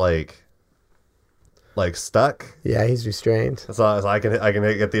as like stuck? Yeah, he's restrained. So I can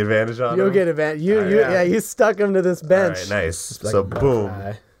get the advantage on You'll him? get advantage. yeah. You stuck him to this All bench. right, nice. Like, So boom.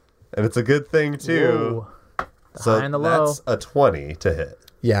 bye. And it's a good thing too. Whoa. The So high and the low. that's a 20 to hit.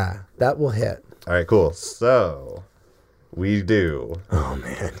 Yeah, that will hit. All right, cool. So we do Oh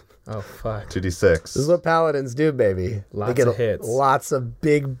man, Oh, fuck. 2d6. this is what paladins do, baby. Lots they get of hits. lots of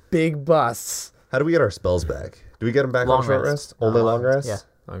big busts. How do we get our spells back? Do we get them back Long on short rest. rest? Only long rest? Yeah.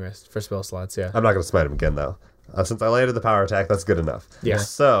 Long rest. For spell slots, yeah. I'm not going to smite him again, though. Since I landed the power attack, that's good enough. Yeah.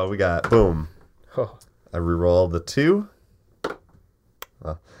 So we got, boom. Oh, I reroll the 2.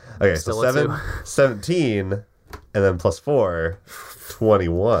 Oh. Okay, Still so a 7, 2. 17, and then +4,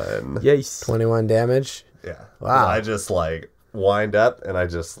 21. yes. 21 damage. Yeah. Wow. I just wind up and I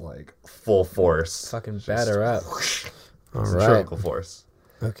just full force. Fucking batter up. All right. Centrifugal force.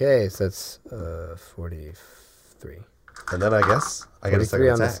 Okay, so that's 43. And then I guess I get a 43 second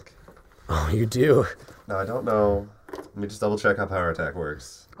on this. attack. Oh, you do. Now I don't know. Let me just double check how power attack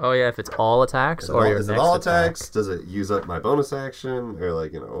works. Oh yeah, if it's all attacks or your Is it next all attack. attacks? Does it use up my bonus action, or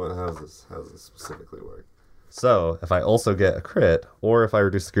like how does this specifically work? So if I also get a crit, or if I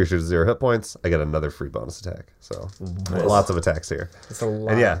reduce the creature to 0 hit points, I get another free bonus attack. So lots of attacks here. It's a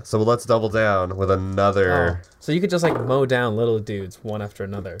lot. And yeah, so let's double down with another. So you could just like mow down little dudes one after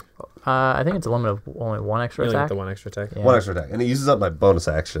another. I think it's a limit of only one extra You only get attack. the one extra attack. Yeah. One extra attack, and it uses up my bonus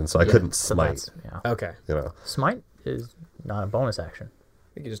action, so I Yeah, couldn't so smite. that's- Yeah. Okay. Smite is not a bonus action.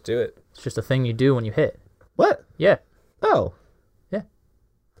 You can just do it. It's just a thing you do when you hit. What? Yeah. Oh, Yeah.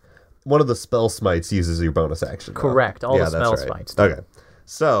 one of the spell smites uses your bonus action. though. Correct. All the that's spell right. smites do. Okay,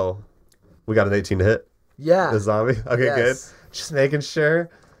 so we got an 18 to hit Yeah. the zombie. Okay, Yes. good. Just making sure.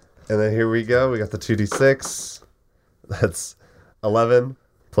 And then here we go. We got the 2d6. That's 11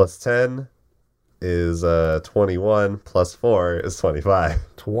 plus 10 is 21 plus 4 is 25.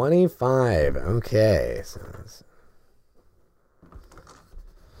 25. Okay. So that's-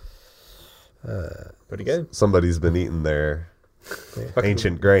 Pretty good. Somebody's been eating their Fucking-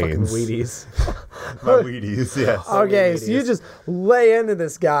 ancient fucking grains. Wheaties. My Wheaties, yes. Okay, so you just lay into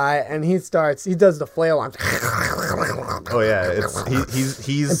this guy, and he does the flail arm. Oh yeah,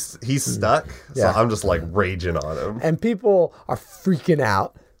 he's stuck. So Yeah. I'm just like raging on him. And people are freaking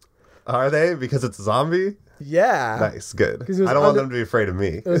out. Are they? Because it's a zombie? Yeah. Nice, good. 'Cause he was I don't want under- them to be afraid of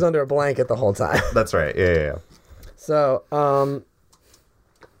me. It was under a blanket the whole time. That's right. Yeah. So,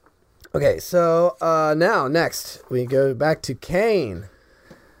 okay, so now next we go back to Kane.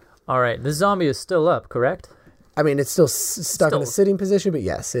 All right. The zombie is still up, correct? I mean, it's still stuck in a Still- sitting position, but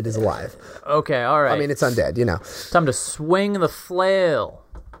yes, it is alive. Okay. All right. I mean, it's undead, you know. time to swing the flail.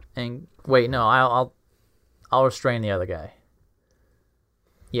 And wait, no, I'll restrain the other guy.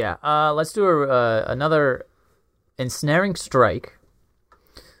 Yeah. Let's do another ensnaring strike.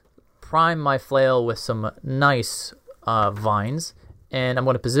 Prime my flail with some nice vines, and I'm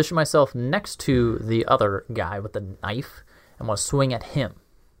going to position myself next to the other guy with the knife. I'm going to swing at him.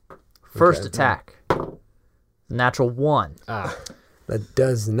 First attack, natural 1. That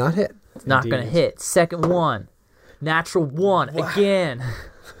does not hit. It's not going to Indeed. hit. Second one, natural 1 again.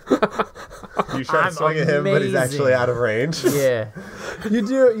 You try to I'm swing at him, but he's actually amazing. out of range. Yeah.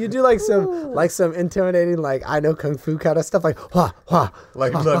 You do like some intimidating, like I know kung fu kind of stuff, like wah wah,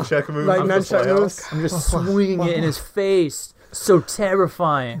 Like nunchuck moves. like with the nunchuck flail. moves. I'm just swinging it in his face. So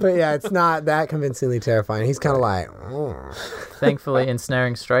terrifying. But yeah, it's not that convincingly terrifying. He's kind of like, Thankfully,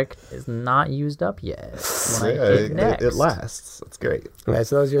 ensnaring strike is not used up yet. When Yeah, I hit next. it lasts. That's great. okay,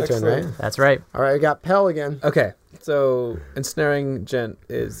 so that was your turn, Excellent. right? That's right. All right, we got Pell again. Okay. So ensnaring gent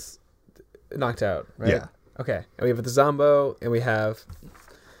is knocked out, right? Yeah. Okay. And we have the zombo, and we have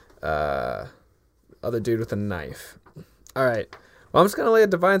other dude with a knife. All right. Well, I'm just gonna lay a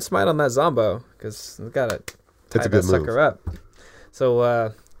divine smite on that zombo because we gotta tie It's a that good move. sucker up.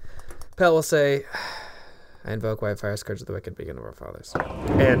 So Pell will say, "I invoke Whitefire, Scourge of the Wicked, Beacon of our fathers,"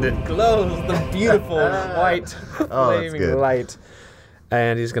 and it glows the beautiful white Oh, that's flaming good. light.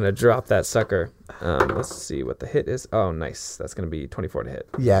 And he's gonna drop that sucker. Let's see what the hit is. Oh, nice. That's gonna be 24 to hit.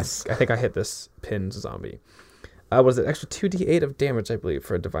 Yes. I think I hit this pinned zombie. What is it? Extra 2d8 of damage, I believe,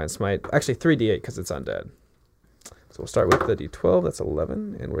 for a divine smite. Actually, 3d8 because it's undead. So we'll start with the d12. That's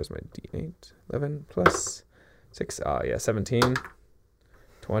 11. And where's my d8? 11 plus 6. Oh, yeah, 17.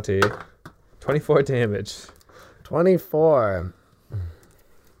 20. 24 damage. 24.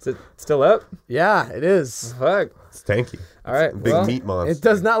 Is it still up? Yeah, it is. Fuck. It's tanky. All right. Big well, meat monster. It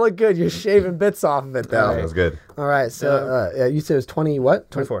does not look good. You're shaving bits off of it, though. That was good. All right, so yeah, you said it was 20 what?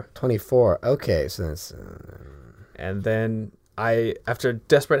 24. 24. Okay, so that's... And then after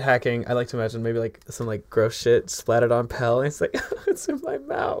desperate hacking, I like to imagine maybe like some like gross shit splattered on Pell. And it's like, it's in my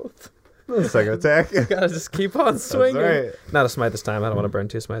mouth. Second attack. Gotta just keep on swinging. right. Not a smite this time. I don't want to burn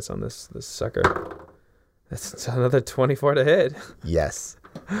 2 smites on this sucker. That's another 24 to hit. Yes.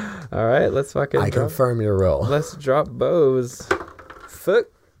 All right, let's fucking. I drop, confirm your roll. let's drop bows. Fuck.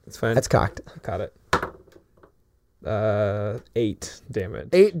 It's fine. That's cocked. Caught it. 8 damage.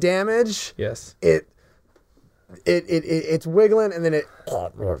 8 damage. Yes. It's wiggling, and then it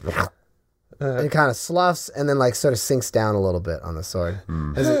kind of sloughs, and then like sort of sinks down a little bit on the sword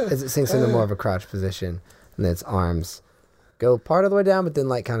as it sinks into more of a crouch position, and then its arms go part of the way down, but then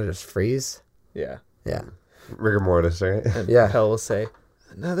like kind of just freeze. Yeah. Yeah. Rigor mortis, right? And Yeah. Pell will say,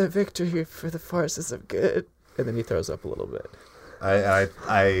 "Another victory for the forces of good," and then he throws up a little bit. I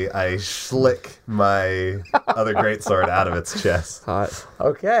schlick my other greatsword out of its chest. Hot.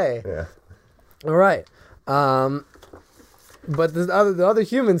 Okay. Yeah. All right. But the other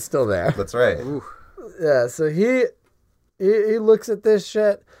human's still there. That's right. Yeah, so he looks at this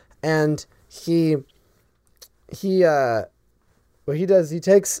shit, and he what he does, he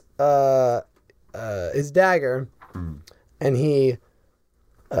takes his dagger and he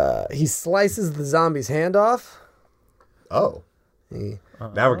slices the zombie's hand off. Oh.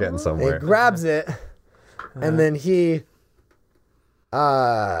 Now we're getting He somewhere. grabs it and then he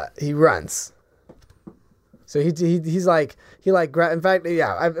runs. So he's like in fact,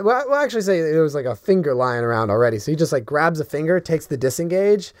 yeah. We'll actually say there was like a finger lying around already. So he just like grabs a finger, takes the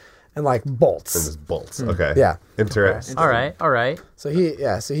disengage, and like bolts. And just bolts. Okay. Yeah. Interesting. All right. So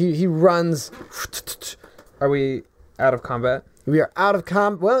he runs. Are we out of combat? We are out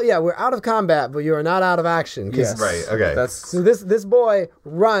of Well, yeah, we're out of combat, but you are not out of action. 'Cause- Yes. Right, okay. That's So this boy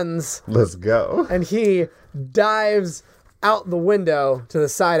runs Let's go. and he dives out the window to the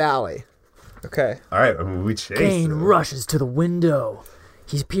side alley. okay. All right, I mean, we chase Kane him. rushes to the window.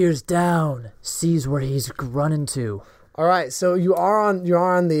 He peers down, sees where he's running to. All right, so you're on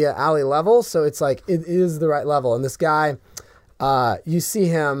the alley level, so it's like it is the right level. And this guy, you see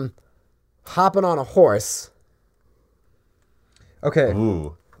him hopping on a horse. Okay.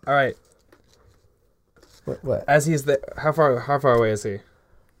 Ooh. All right. What? As he's there, how far away is he?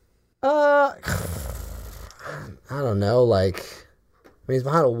 I don't know. Like, I mean, he's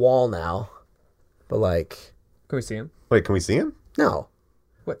behind a wall now, but like, Can we see him? Wait, can we see him? no,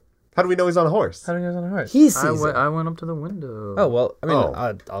 How do we know he's on a horse? How do you guys on a horse? he sees it. I went up to the window. Oh well, I mean, Oh.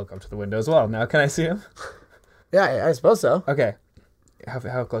 I'll go up to the window as well. Now, can I see him? Yeah, I suppose so. Okay.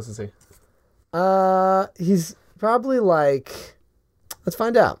 How close is he? He's probably like. Let's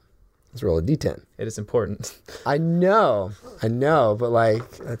find out. Let's roll a d10. It is important. I know, but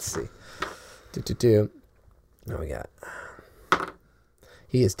like, let's see. What we got?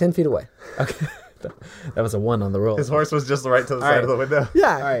 He is 10 feet away. Okay. That was a 1 on the roll. His horse was just right to the side right. of the window.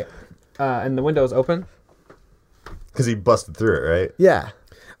 Yeah. All right. And the window is open. Because he busted through it, right? Yeah.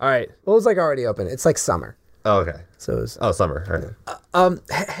 All right. Well, it was like already open. It's like summer. Oh, okay. So it was. Oh, summer. All right.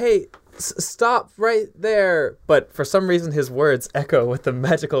 Hey, stop right there. But for some reason, his words echo with the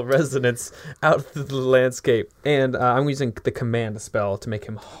magical resonance out through the landscape. And I'm using the command spell to make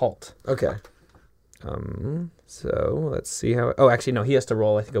him halt. Okay. So let's see how. Oh, actually, no. He has to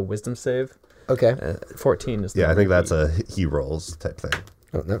roll, I think, a wisdom save. Okay. 14 is the Yeah, I think number. that's a he rolls type thing.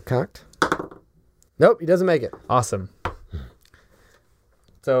 Oh, no, cocked. Nope, he doesn't make it. Awesome.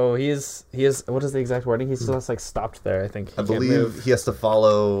 So he is. What is the exact wording? He's just like stopped there. I think. He I can't believe move. he has to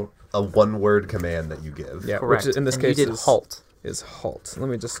follow a one-word command that you give. Yeah, Correct. which in this And case you did is halt. Is halt. Let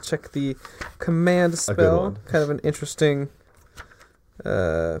me just check the command good spell. one. Kind of an interesting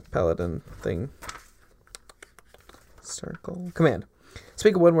paladin thing. Circle command.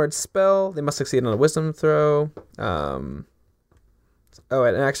 Speak a one-word spell. They must succeed on a wisdom throw. Oh,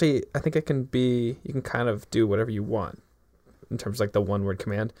 and actually, I think it can be. You can kind of do whatever you want in terms of like the one-word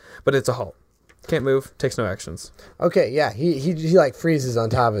command, but it's a halt. Can't move. Takes no actions. Okay, yeah, he like freezes on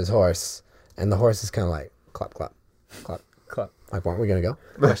top of his horse, and the horse is kind of like clap, clap, clap. Clap. Like, aren't we gonna go?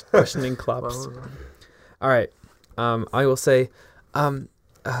 Questioning claps. All right. I will say,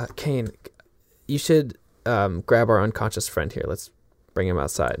 Kane, you should grab our unconscious friend here. Let's bring him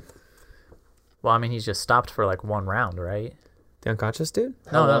outside. Well, I mean, he's just stopped for like one round, right? The unconscious dude?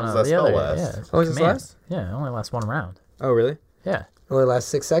 How long does that the spell other, last? Yeah, How long does it command. last? Yeah, it only lasts one round. Oh, really? Yeah. Only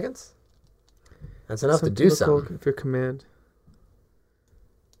lasts 6 seconds. That's enough to do something. If your command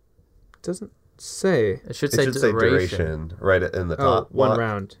it doesn't say. It should It say should say duration. duration right in the Oh, top. one block.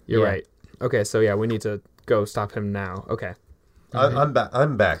 round. You're Yeah. right. Okay, so yeah, we need to go stop him now. Okay. I'm back.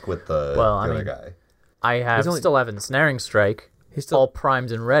 I'm back with the, Well, I the other mean- guy. I have only- still have ensnaring strike, He's still all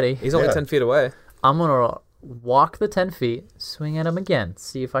primed and ready. he's only Yeah. 10 feet away. I'm gonna walk the 10 feet, swing at him again,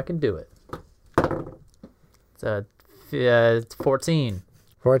 see if I can do it. It's a 14.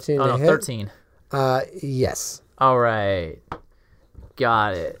 14 Oh to no, hit. 13. Yes. All right,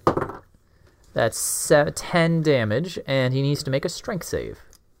 got it. That's 10 damage, and he needs to make a strength save.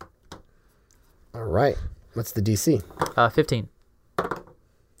 All right. What's the DC? 15.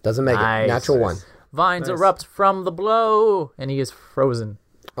 Doesn't make Nice. it. Natural one. Vines Nice. erupt from the blow, and he is frozen,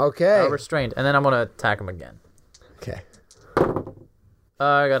 Okay. restrained. And then I'm gonna attack him again. Okay.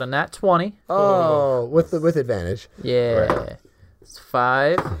 I got a nat 20. Oh, with advantage. Yeah. It's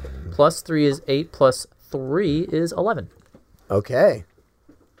 5 plus 3 is 8 plus 3 is 11. Okay.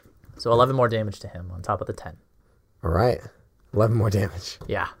 So 11 more damage to him on top of the 10. All right. 11 more damage.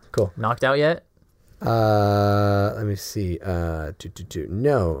 Yeah. Cool. Knocked out yet? Let me see. No,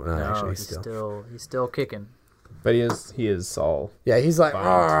 not actually. he's still kicking. But he is all Yeah, he's like, Fine.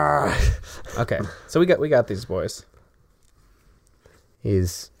 "Argh." okay. So we got these boys.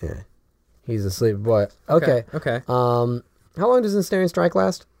 he's asleep. Boy. Okay. Okay. How long does ensnaring strike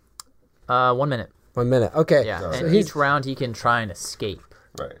last? 1 minute. 1 minute. Okay. Yeah, So and each round he can try and escape.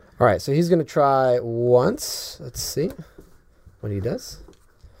 Right. All right, so he's going to try once. Let's see what he does.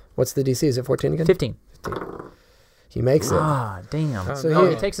 What's the DC? Is it 14 again? 15. He makes it. Ah, damn. So So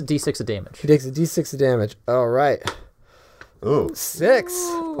he- he takes a d6 of damage. He takes a D6 of damage. All right. Ooh. 6.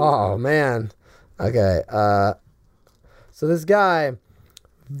 Oh, man. Okay. So this guy,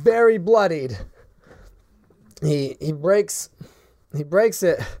 very bloodied. He breaks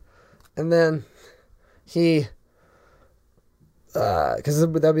it, and then he, because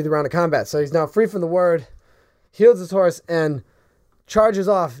that'd be the round of combat. So he's now free from the word, heals his horse, and charges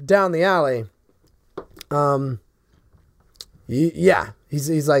off down the alley. Yeah,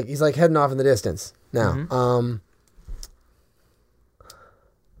 he's like heading off in the distance now.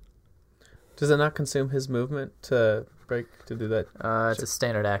 Does it not consume his movement to do that? It's a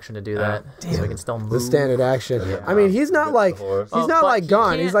standard action to do that, so he can still move. The standard action. I mean, he's not like horse. he's not but like he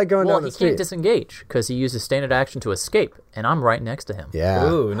gone. can't- He's like going well, down the he street. can't disengage because he uses standard action to escape, and I'm right next to him. Yeah.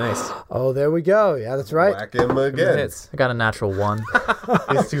 Ooh, nice. Oh, there we go. Yeah, that's right. Whack him again. Hits. I got a natural 1.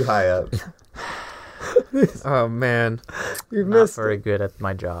 He's too high up. Oh man. You Not missed. very good at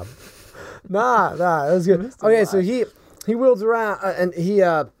my job. Nah, that was good. Okay, so he wheels around and he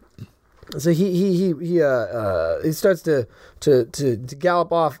starts to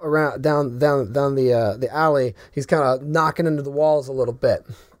gallop off around down the alley. He's kind of knocking into the walls a little bit.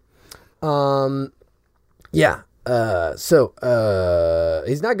 Yeah. So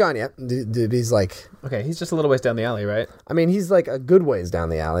he's not gone yet. He's like, Okay, he's just a little ways down the alley, right? I mean, he's like a good ways down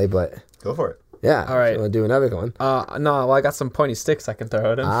the alley, but Go for it. yeah. All right. So we'll do another one. No, well, I got some pointy sticks I can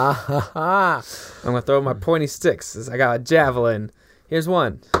throw at him. Ah ha ha. I'm gonna throw my pointy sticks. I got a javelin. Here's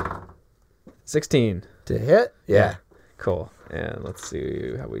one. 16. To hit? Yeah. Cool. And let's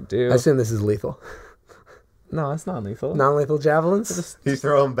see how we do. I assume this is lethal. No, it's not lethal. Non-lethal javelins? You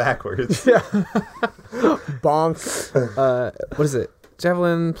throw him backwards. Bonk. What is it?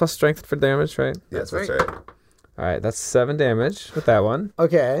 Javelin plus strength for damage, right? Yes, that's right. All right, that's 7 damage with that one.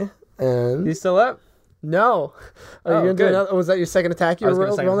 Okay. And He's still up? no. Are you Oh, gonna do good. another? Was that your second attack? You I was were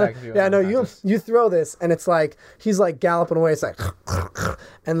gonna second rolling? attack if you Yeah, want no. to You practice. throw this, and it's like he's like galloping away. It's like,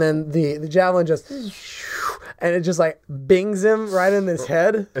 and then the javelin just, and it just like bings him right in his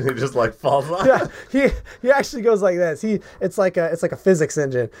head. And he just like falls off. Yeah, he actually goes like this. It's like a physics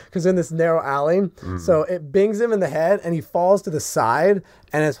engine because in this narrow alley, so it bings him in the head, and he falls to the side,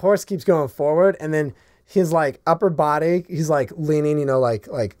 and his horse keeps going forward, and then his like upper body, he's like leaning, you know, like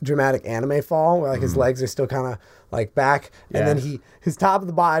dramatic anime fall, where like his legs are still kind of like back, and then his top of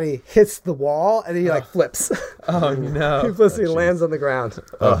the body hits the wall, and he like flips. Oh, He no. flips, he lands on the ground.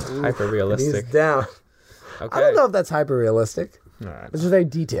 Hyper He's realistic. down. Okay. I don't know if that's hyper realistic. All right. It's just very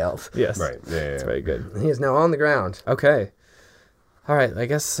detailed. Yes. Right. Yeah. It's very good. He is now on the ground. Okay. All right. I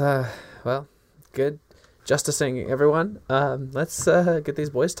guess, well, good justicing everyone. Let's get these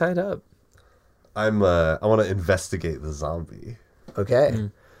boys tied up. I want to investigate the zombie. Okay.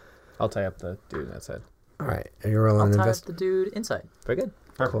 I'll tie up the dude in that side. All right. Are you rolling I'll an tie up invest? the dude inside. Very good.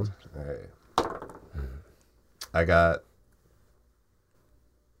 Cool. All right. I got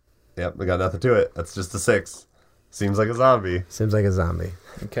nothing to it. That's just a 6. Seems like a zombie. Seems like a zombie.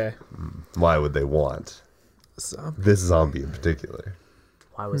 Okay. Why would they want Zombie. this zombie in particular?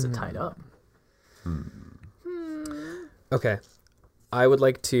 Why was it tied up? Okay. I would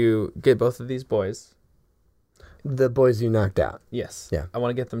like to get both of these boys. The boys you knocked out. Yes. Yeah. I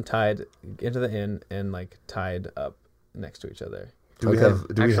want to get them tied into the inn and like tied up next to each other. Do we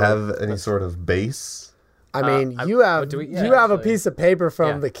Actually, have any sort of base? I mean, I- you have do we- yeah, you have a actually. piece of paper from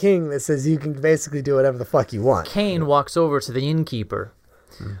Yeah. the king that says you can basically do whatever the fuck you want. Kane walks over to the innkeeper.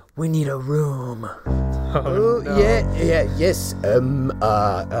 We need a room. Oh, yes.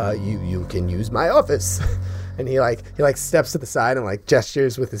 You can use my office. And he steps to the side and like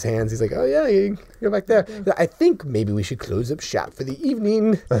gestures with his hands. He's like, oh yeah, you can go back there. I think maybe we should close up shop for the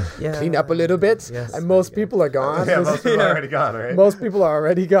evening. Yeah. Clean up a little bit. Yes, And most people are gone. Yeah, most people are already gone, right? Most people are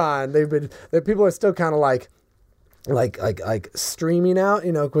already gone. The people are still kind of like streaming out,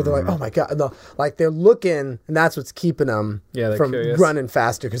 you know, where they're like, oh my god, no, like they're looking, and that's what's keeping them Yeah, they're from curious. running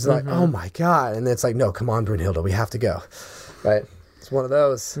faster because they're like, oh my god, and it's like, no, come on, Brunhilde, we have to go, right? It's one of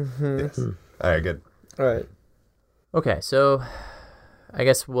those. Yes. All right, good. All right. Okay, so I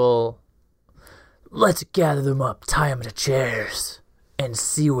guess let's gather them up, tie them to chairs, and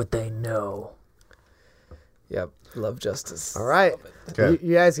see what they know. Yep. Love justice. All right, Okay.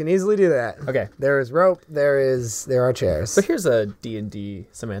 you guys can easily do that. Okay. There is rope. There are chairs. So here's a D&D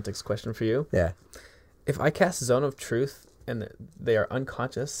semantics question for you. Yeah. If I cast Zone of Truth and they are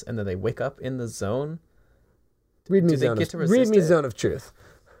unconscious and then they wake up in the zone, Read me Do they zone. get to Read resist me it? zone of truth.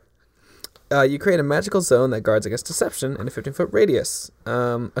 You create a magical zone that guards against deception in a 15-foot radius.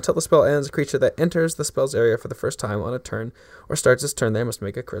 Until the spell ends, a creature that enters the spell's area for the first time on a turn or starts its turn there must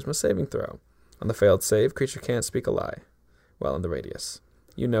make a charisma saving throw. On the failed save, creature can't speak a lie while in the radius.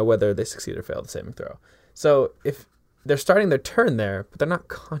 You know whether they succeed or fail the saving throw. So if they're starting their turn there, but they're not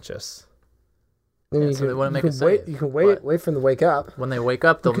conscious. Then so they wouldn't make a wait. save. You can wait for them to wake up. When they wake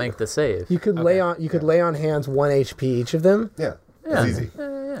up, they'll make the save. You could lay on hands 1 HP each of them. Yeah. Yeah. It's easy.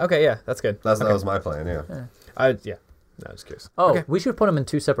 Okay, yeah, that's good. That was my plan, yeah. No, I was curious. Oh, Okay. we should put them in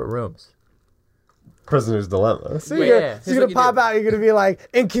 2 separate rooms. Prisoner's Dilemma. So Wait, you're, yeah. so you're gonna pop out. You're gonna be like,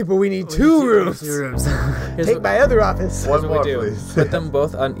 "Innkeeper, we need 2 rooms. 2 rooms. Take my other office." One Here's more, what we do. please. Put them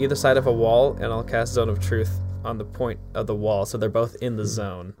both on either side of a wall, and I'll cast Zone of Truth on the point of the wall, so they're both in the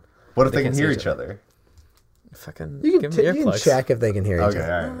zone. What if they can can't hear see each each other? Fucking You give can, them you can earplugs. check if they can hear each Okay,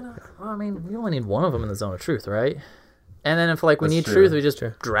 other. all right. Well, I mean, we only need one of them in the zone of truth, right? And then if we That's need true. truth, we just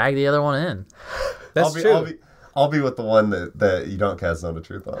True. drag the other one in. That's true. I'll be with the one that you don't cast Zone of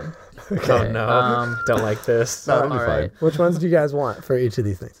Truth on. Oh no, don't like this. No, it'll be all fine. right. Which ones do you guys want for each of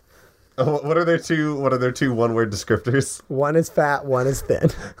these things? What are their two one-word descriptors? One is fat, one is thin.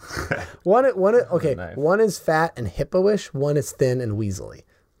 Okay. Nice. One is fat and hippo-ish. One is thin and weaselly.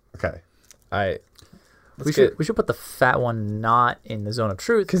 Okay. All right. We should put the fat one not in the zone of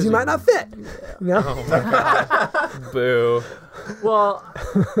truth Because you might not fit. No. Boo. Well,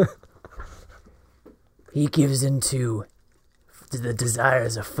 he gives into the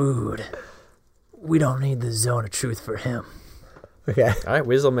desires of food. We don't need the zone of truth for him. Okay. All right,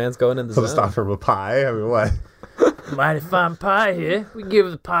 Weasel Man's going in the So zone. stop from a pie. I mean, what? Mighty fine pie here. We give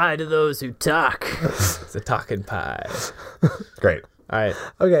the pie to those who talk. It's a talking pie. Great. All right,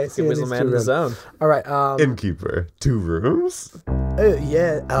 Okay. So get you Weasel need Man 2 in the rooms. zone. All right. Innkeeper, 2 rooms?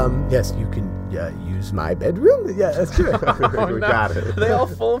 Yes, you can use my bedroom. Yeah, that's true. We got it. Are they all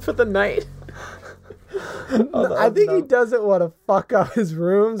full for the night? I think he doesn't want to fuck up his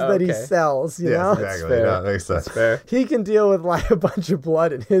rooms that he Okay. sells, you know? Yes, exactly. fair. No, it makes sense. Fair. He can deal with like a bunch of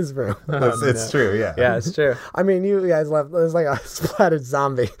blood in his room. It's true, yeah. Yeah, it's true. I mean, you guys left, there's like a splattered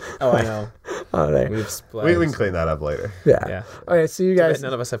zombie. Oh, I know. Oh, there. We've We split. can clean that up later. Yeah. Yeah. Okay, so you guys,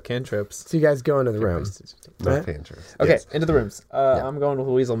 None of us have cantrips. so you guys go into the room. No Right. cantrips. Okay, Yes. into the rooms. I'm going with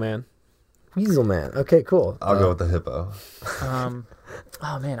Weasel Man. Weasel Man. Okay, cool. I'll go with the hippo.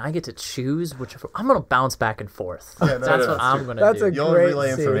 Oh man, I get to choose whichever. I'm gonna bounce back and forth. Yeah, no, That's no, what I'm gonna That's do. a You'll great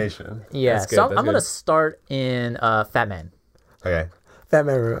relay scene. information. Yeah, That's good, so that's I'm gonna good. start in Fat Man. Okay. Fat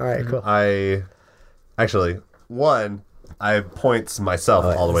Man room. All right, cool. I points myself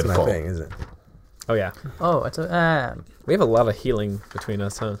all the way That's to my full. thing, is it? Oh yeah, Oh, it's a we have a lot of healing between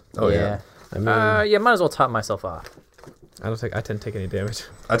us, huh? Oh yeah. I mean, yeah. Might as well top myself off. I tend to take any damage.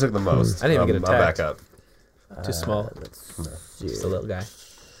 I took the most. I didn't even get I'm attacked. back up. Too small. Just a little guy.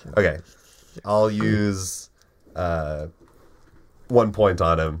 Okay. I'll use 1 point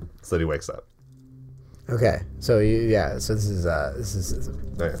on him so that he wakes up. okay. So so this is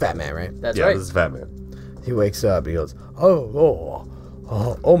Okay. Fat Man, right? That's yeah, right. this is Fat Man. He wakes up. He goes,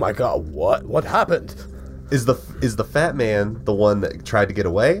 oh my God! What happened? Is the Fat Man the one that tried to get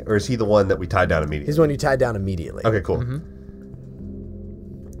away, or is he the one that we tied down immediately? He's the one you tied down immediately. Okay, cool.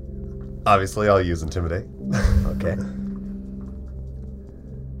 Obviously, I'll use Intimidate. Okay.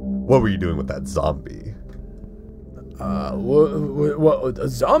 What were you doing with that zombie? What? A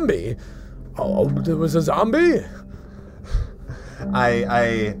zombie? Oh, there was a zombie?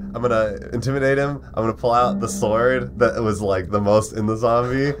 I'm gonna intimidate him. I'm gonna pull out the sword that was like the most in the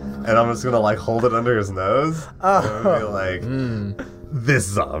zombie, and I'm just gonna like hold it under his nose. And I'm gonna be like, this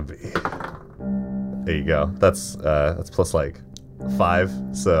zombie. There you go. That's plus like 5,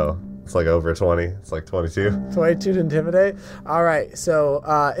 so it's like over 20. It's like 22. 22 to intimidate? All right, so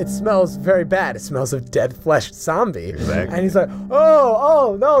it smells very bad. It smells of dead flesh zombie. Exactly. And he's like,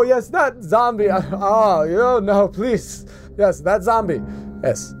 oh, no, yes, not zombie. No, please. Yes, that zombie.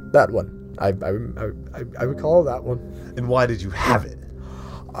 Yes, that one. I recall that one. And why did you have it?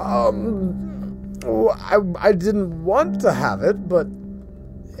 I didn't want to have it, but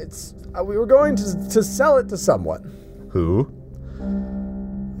it's we were going to sell it to someone. Who?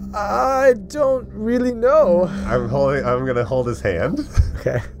 I don't really know. I'm gonna hold his hand.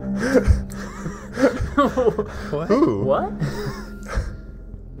 Okay. Who? What?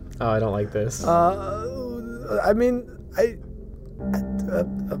 Oh, I don't like this. I mean,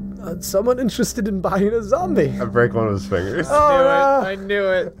 someone interested in buying a zombie. I break one of his fingers. I knew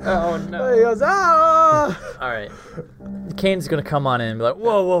it. Oh He no. goes, ah! All right. Kane's gonna come on in and be like,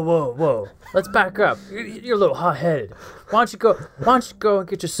 whoa. Let's back up. You're a little hot-headed. Why don't you go and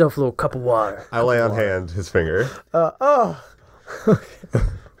get yourself a little cup of water? I lay on hand his finger.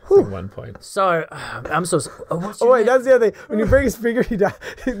 1 point. Sorry, I'm so. What's Oh your wait, name? that's the other thing. When you break his finger, he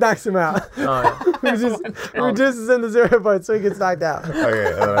knocks him out. Oh, yeah. He reduces him to 0 points, so he gets knocked out.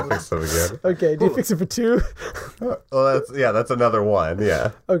 Okay, and then I fixed them again. Okay, do you fix it for 2? Well, that's another one.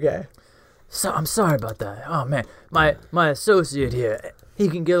 Yeah. Okay. So I'm sorry about that. Oh man, my associate here, he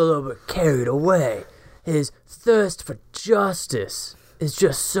can get a little bit carried away. His thirst for justice is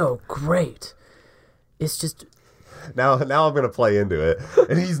just so great. It's just Now I'm gonna play into it,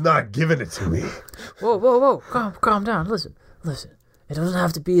 and he's not giving it to me. whoa, calm down. Listen. It doesn't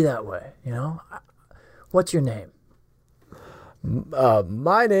have to be that way, you know. What's your name?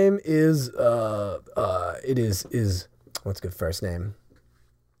 My name is it is what's a good first name?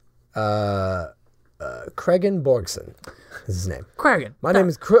 Cregan Borgson is his name. Kragan. My name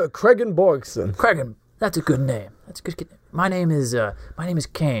is Cregan Borgson. Kragan. That's a good name. That's a good. My name is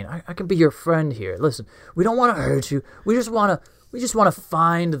Kane. I can be your friend here. Listen, we don't want to hurt you. We just want to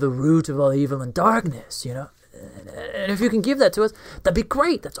find the root of all evil and darkness. You know, and if you can give that to us, that'd be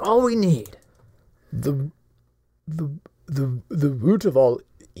great. That's all we need. The root of all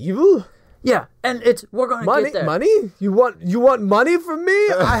evil? Yeah, and we're gonna get there. Money? You want money from me?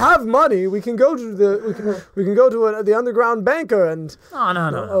 I have money. We can go to the underground banker and.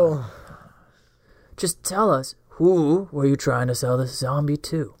 No. Oh, Just tell us, who were you trying to sell this zombie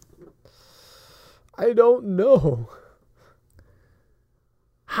to? I don't know.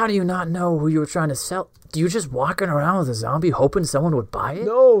 How do you not know who you were trying to sell? Do you just walking around with a zombie hoping someone would buy it?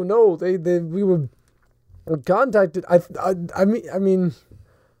 No. We were contacted. I mean,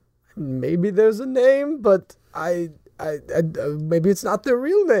 maybe there's a name, but I maybe it's not their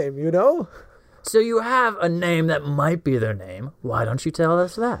real name. You know. So you have a name that might be their name. Why don't you tell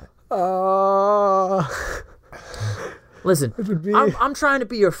us that? Listen, would be- I'm trying to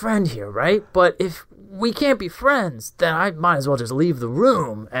be your friend here, right? But if we can't be friends, then I might as well just leave the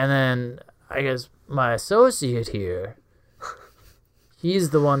room. And then I guess my associate here, he's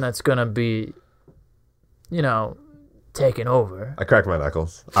the one that's gonna be, taking over. I cracked my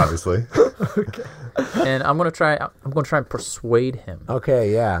knuckles, obviously. And I'm gonna try and persuade him.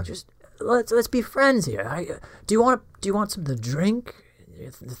 Okay, yeah. Just let's be friends here. Do you want something to drink?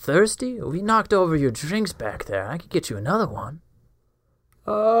 You're thirsty? We knocked over your drinks back there. I could get you another one.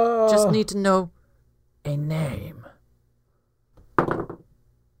 Just need to know a name.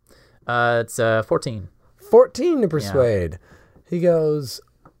 It's 14. 14 to persuade. He goes,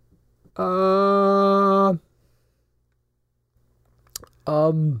 the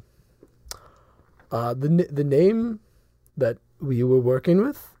name that we were working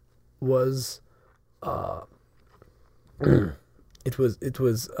with was it was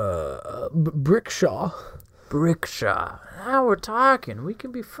Brickshaw. Brickshaw. Now we're talking. We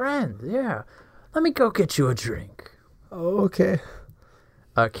can be friends. Yeah. Let me go get you a drink. Oh, okay.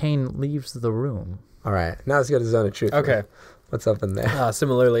 Kane leaves the room. All right. Now let's go to Zone of Truth. Okay. What's up in there?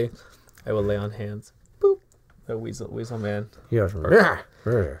 Similarly, I will lay on hands. Boop. The weasel man. He goes,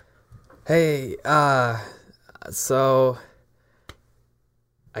 Hey, so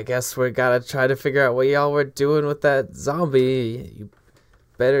I guess we gotta try to figure out what y'all were doing with that zombie. You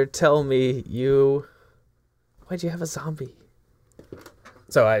better tell me why'd you have a zombie?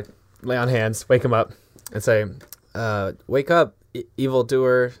 So I lay on hands, wake him up, and say, wake up,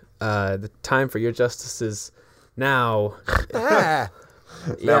 evildoer. The time for your justice is now. Now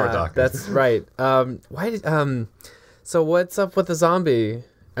we're talking. That's right. So what's up with the zombie?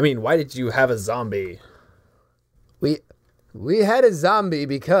 I mean, why did you have a zombie? We had a zombie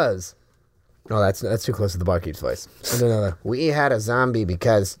because. Oh, that's too close to the barkeep's voice. No. We had a zombie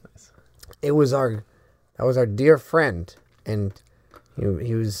because that was our dear friend, and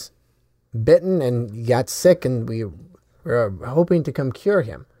he was bitten and he got sick, and we were hoping to come cure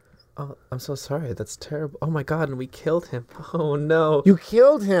him. Oh, I'm so sorry. That's terrible. Oh my God, and we killed him. Oh no. You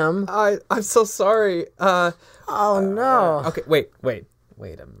killed him? I'm so sorry. Oh no. Okay, wait a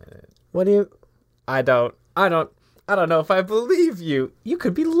minute. What do you? I don't know if I believe you. You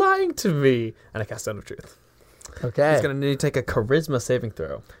could be lying to me. And I cast Stone of Truth. Okay. He's gonna need to take a charisma saving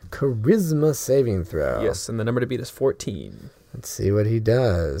throw. Charisma saving throw. Yes, and the number to beat is 14. Let's see what he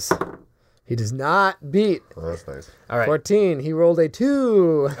does. He does not beat Oh, that's nice. All right. 14. He rolled a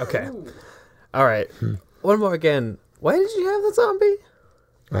 2. Okay. All right. One more again. Why did you have the zombie?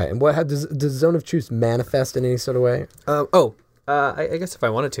 All right. And does Zone of Truth manifest in any sort of way? I guess if I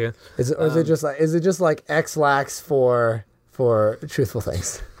wanted to. Is it just like X-Lax for truthful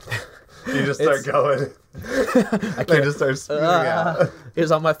things? You just start going. They just start spewing out.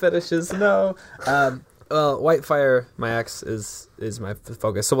 Here's all my fetishes. No. Well, white fire, my axe is my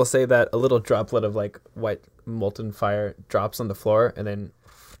focus. So we'll say that a little droplet of like white molten fire drops on the floor, and then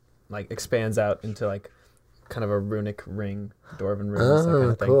like expands out into like kind of a runic ring, dwarven runes, that kind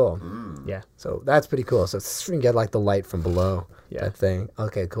of thing. Cool. Yeah. So that's pretty cool. So you can get like the light from below. Yeah. That thing.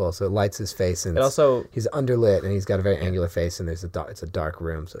 Okay, cool. So it lights his face, and It also he's underlit, and he's got a very angular face, and it's a dark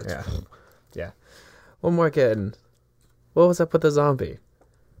room. So it's, yeah. One more again. What was up with the zombie?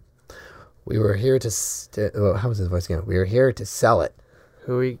 we were here how was his voice again? We were here to sell it.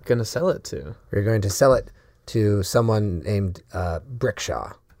 Who are we gonna sell it to? We were going to sell it to someone named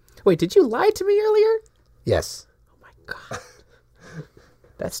Brickshaw. Wait, did you lie to me earlier? Yes. Oh my god.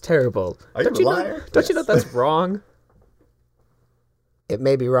 That's terrible. Are don't you a know, liar? Don't you know that's wrong? It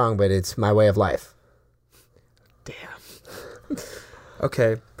may be wrong, but it's my way of life. Damn.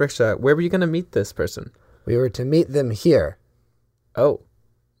 Okay, Brickshaw, where were you gonna meet this person? We were to meet them here Oh.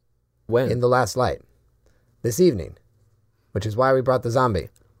 When? in the last light this evening, which is why we brought the zombie.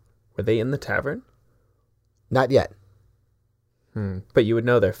 Were they in the tavern? Not yet. But you would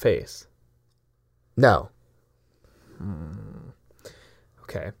know their face. No.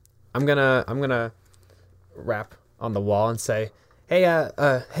 Okay. I'm gonna rap on the wall and say, hey,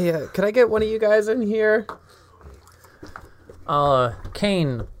 could I get one of you guys in here?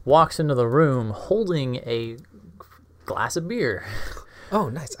 Kane walks into the room holding a glass of beer. Oh,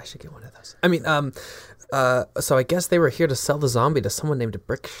 nice. I should get one of those. I mean, so I guess they were here to sell the zombie to someone named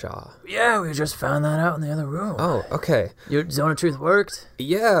Brickshaw. Yeah, we just found that out in the other room. Oh, okay. Your Zone of Truth worked?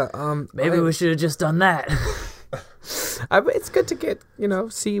 Yeah, Maybe we should have just done that. It's good to get,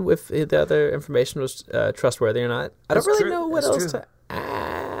 see if the other information was trustworthy or not. I don't That's really true. know what That's else true. to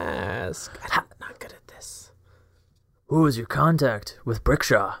ask. I'm not good at this. Who was your contact with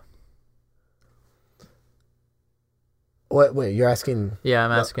Brickshaw? Wait, you're asking? Yeah,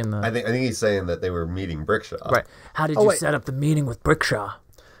 I'm asking the... I think he's saying that they were meeting Brickshaw. Right. How did Oh, you wait. set up the meeting with Brickshaw?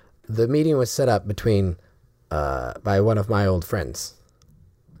 The meeting was set up between by one of my old friends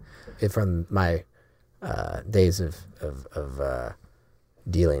from my days of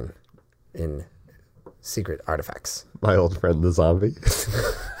dealing in secret artifacts. My old friend the zombie.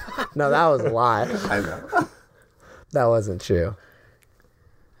 No, that was a lie. I know. That wasn't true.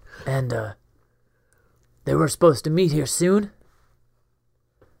 And, they were supposed to meet here soon?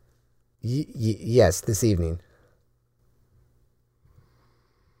 Yes, this evening.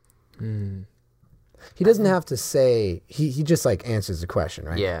 He doesn't have to say. He just like answers the question,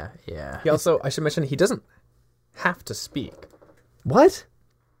 right? Yeah. He also, I should mention, he doesn't have to speak. What?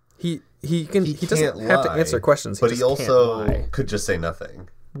 He doesn't can't have to lie, answer questions. but just he also can't lie. could just say nothing.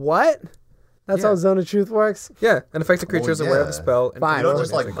 What? That's Yeah. how Zone of Truth works? Yeah, an affected creature is aware of the yeah. spell. And Fine. You can don't well,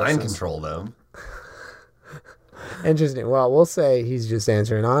 just avoid like answering mind questions. control them. Interesting. Well, we'll say he's just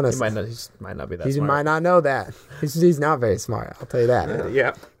answering He honestly. might not be that He smart. might not know that. He's not very smart. I'll tell you that.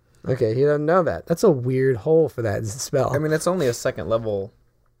 Yeah. Okay, he doesn't know that. That's a weird hole for that spell. I mean, it's only a second level,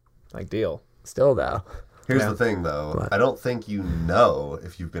 deal. Still though. Here's Yeah. the thing, though. What? I don't think you know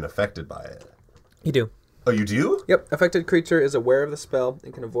if you've been affected by it. You do. Oh, you do? Yep. Affected creature is aware of the spell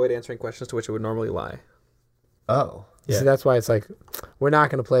and can avoid answering questions to which it would normally lie. Oh. You Yeah. See, that's why it's like we're not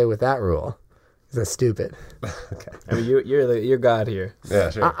going to play with that rule. 'Cause that's stupid. Okay. I mean, you're God here. Yeah,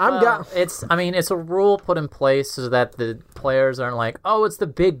 sure. It's a rule put in place so that the players aren't like, oh, it's the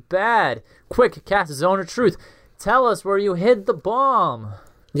big bad. Quick, cast Zone of Truth. Tell us where you hid the bomb.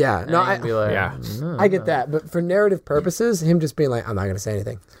 Yeah. No, And you can be like, Yeah. I get that, but for narrative purposes, him just being like, I'm not going to say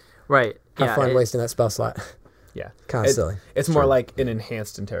anything. Right. Have Yeah, fun it- wasting that spell slot. Yeah. Kinda silly. It's more like an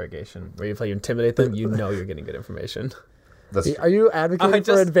enhanced interrogation where if you intimidate them, you know you're getting good information. That's Are you advocating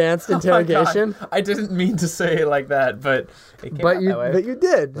for advanced interrogation? I didn't mean to say it like that, but it came But out you, that way. but you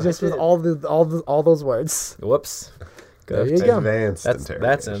did just with all those words. Whoops. There Good. you go. advanced That's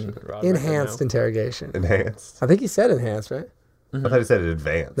interrogation. in Rod right Enhanced now. interrogation. Enhanced. I think he said enhanced, right? I thought he said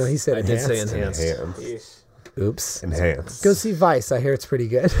advanced. No, he said I did enhanced. say enhanced. Enhanced. Oops. Enhanced. Go see Vice. I hear it's pretty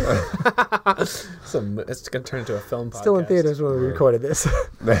good. It's gonna turn into a film podcast. Still in theaters when we recorded this.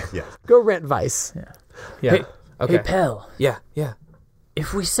 Yeah. Go rent Vice. Yeah. Hey, Okay. hey, Pell, Yeah.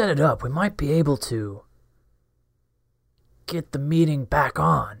 if we set it up, we might be able to get the meeting back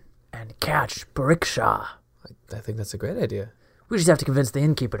on and catch Brickshaw. I think that's a great idea. We just have to convince the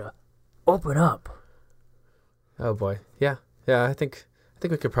innkeeper to open up. Oh boy. Yeah. I think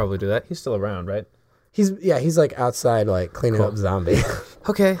we could probably do that. He's still around, right? He's like outside like cleaning up zombie.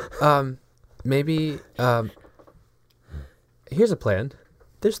 Okay. Maybe here's a plan.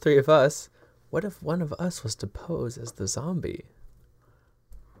 There's 3 of us. What if one of us was to pose as the zombie?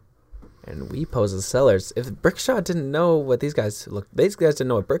 And we pose as sellers. If Brickshaw didn't know what these guys didn't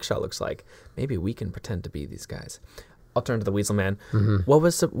know what Brickshaw looks like, maybe we can pretend to be these guys. I'll turn to the Weasel Man. What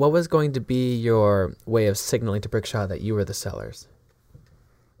was going to be your way of signaling to Brickshaw that you were the sellers?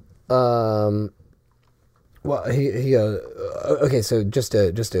 Well, he okay. So just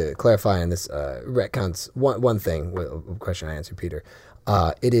to clarify on this retcons one thing. A question I answered, Peter.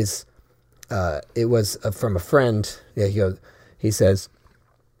 It was from a friend. Yeah, he says,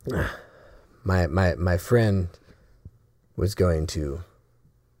 my friend was going to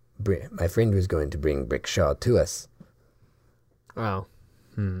bring Brickshaw to us. Oh,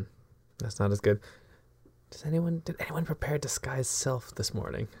 that's not as good. Did anyone prepare disguise self this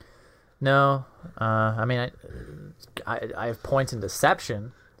morning? No, I mean, I have points in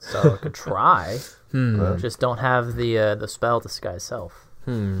deception, so I could try. Just don't have the spell disguise self.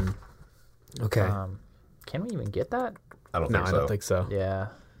 Okay. Can we even get that? I don't No, think I so. don't think so. Yeah.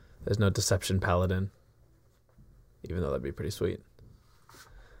 There's no deception paladin, even though that'd be pretty sweet.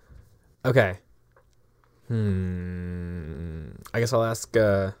 Okay. I guess I'll ask.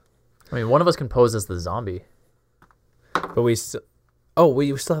 I mean, one of us can pose as the zombie. But we still. Oh,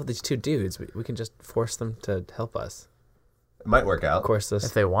 we still have these two dudes. We can just force them to help us. It might work out. Of course, this.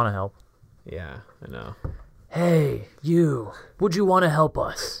 If they want to help. Yeah, I know. Hey, you. Would you want to help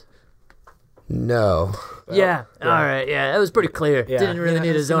us? No. Yeah. All right. Yeah, that was pretty clear. Yeah. Didn't really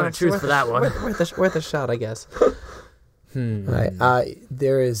need a zone of truth for that one. Worth a shot, I guess. Right.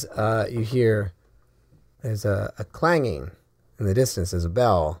 There is. You hear. There's a clanging in the distance. There's a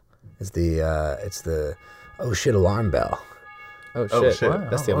bell. It's the oh shit alarm bell. Oh shit! Oh, shit.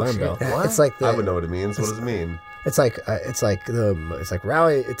 That's the Oh, alarm shit. bell. What? It's like I would know what it means. What does it mean? It's like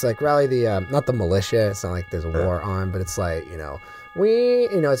rally. It's like rally the not the militia. It's not like there's a war on, but it's like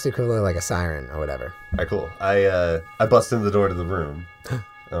it's the equivalent of like a siren or whatever. All right, cool. I bust in the door to the room. And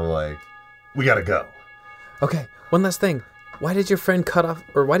I'm like, we gotta go. Okay, one last thing. Why did you cut off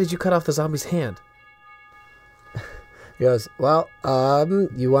the zombie's hand? He goes, well,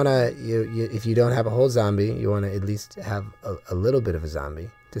 if you don't have a whole zombie, you wanna at least have a little bit of a zombie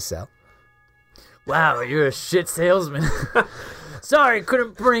to sell. Wow, you're a shit salesman. Sorry,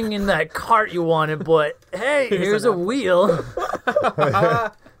 couldn't bring in that cart you wanted, but hey, here's a wheel.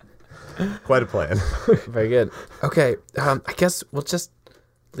 Quite a plan. Very good. Okay, I guess we'll just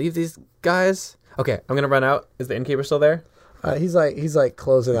leave these guys. Okay, I'm gonna run out. Is the innkeeper still there? He's like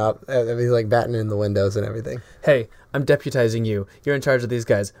closing up. He's like batting in the windows and everything. Hey, I'm deputizing you. You're in charge of these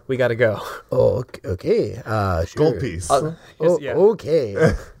guys. We gotta go. Oh, okay. Sure. Gold piece. Oh, yeah. okay.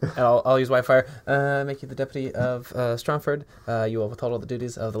 And I'll use Wi-Fi. Make you the deputy of Strongford. You will withhold all the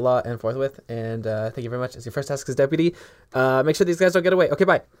duties of the law and forthwith. And thank you very much. As your first task as deputy, make sure these guys don't get away. Okay,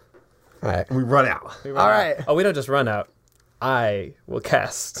 bye. All right. We run out. We run All out. right. Oh, we don't just run out. I will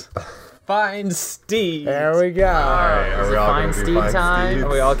cast Find Steed. There we go. Are we all Fine gonna do Steed fine time? Steeds? Are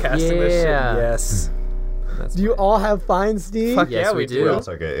we all casting this shit? Yeah. Yes. Do you all have fine Steve? Fuck Yes, yeah, we we do. We all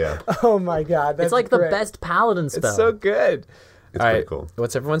took it, yeah. Oh my god, that's It's like the great. best paladin spell. It's so good. It's All pretty right. cool.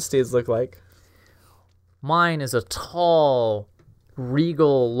 What's everyone's steeds look like? Mine is a tall,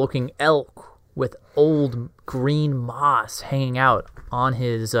 regal-looking elk with old green moss hanging out on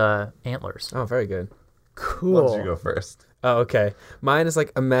his antlers. Oh, very good. Cool. Why don't you go first? Oh, okay. Mine is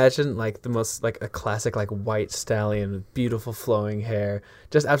like, imagine like the most like a classic like white stallion with beautiful flowing hair,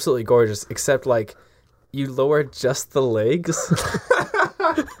 just absolutely gorgeous. Except like you lower just the legs.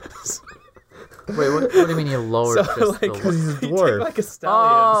 Wait, what do you mean you lowered So, just like, the... Because he's a You take, dwarf. like a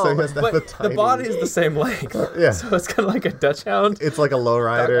stallion. So he has to have But the tiny... the body is the same length. Yeah. So it's kind of like a Dutch hound. It's like a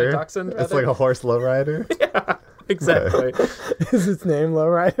lowrider. dachshund, It's rather? like a horse lowrider. Exactly. Is its name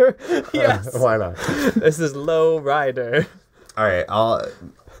Lowrider? Yes. Why not? This is Low Rider. All right,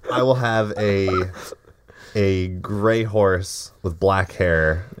 I will have a gray horse with black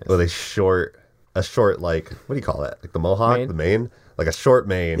hair with a short like, what do you call that? Like the mohawk, Mane? the mane, like a short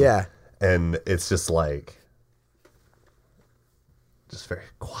mane. Yeah. And it's just like just very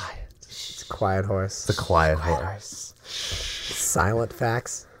quiet. It's a quiet horse. It's a quiet horse. Silent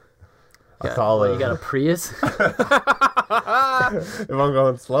facts. I call What, it you got a Prius? if I'm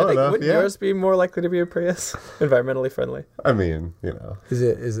going slow enough. Wouldn't Yeah, yours be more likely to be a Prius? Environmentally friendly. I mean, you know, Is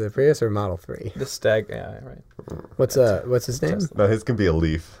it a Prius or Model 3? The Stag, yeah, right. What's his name? no, his can be a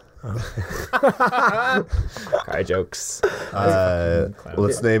Leaf. Cry jokes.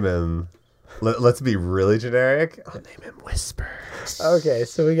 Let's name him. Let's be really generic. I'll name him Whisper. Okay,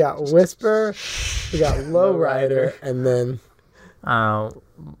 so we got Whisper, we got Lowrider, and then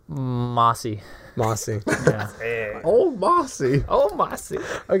Mossy. Mossy. Yeah. Oh, Mossy. Oh, Mossy.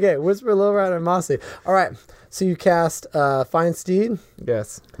 Okay, Whisper, Lowrider, and Mossy. All right, so you cast Fine Steed.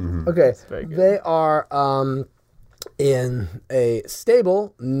 Yes. Okay, very good. they are in a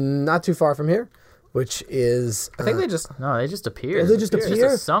stable not too far from here. which is I think they just No, they just appear. they just It's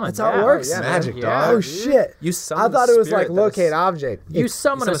appear. a summon. That's how it yeah. works. yeah, Magic, man. dog. Oh dude. shit! You I summon thought a it was like spirit that locate is- object. You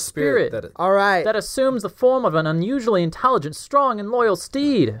summon a spirit that All right. that assumes the form of an unusually intelligent, strong, and loyal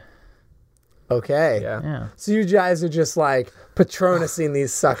steed. Okay. yeah. Yeah. So you guys are just like Patronusing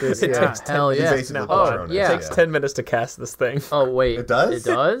these suckers here. takes Hell He's yeah. basically No. the Oh, Patronus, yeah. It takes 10 minutes to cast this thing. Oh wait. It does? It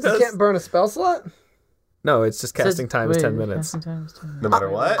does. You can't burn a spell slot? No, it's just casting time is 10 minutes. Casting time is 10 minutes. No matter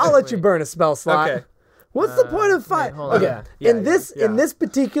what. I'll let you burn a spell slot. Okay. What's the point of fight? hold on. Okay. Yeah, yeah, in this yeah. in this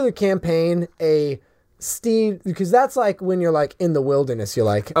particular campaign, a steed, because that's like when you're like in the wilderness, you're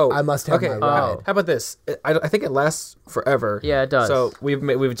like, Oh, I must have okay. my ride. Oh. How about this? I think it lasts forever. Yeah, it does. So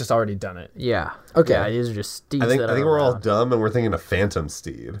we've just already done it. Yeah. Okay. Yeah, these are just steeds I think that we're all around. dumb and we're thinking of Phantom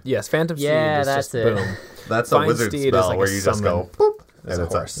Steed. Yes, Phantom Steed Yeah, is that's just it. boom. That's a Fine wizard Steed is spell like a where you just go summon. boop It's and a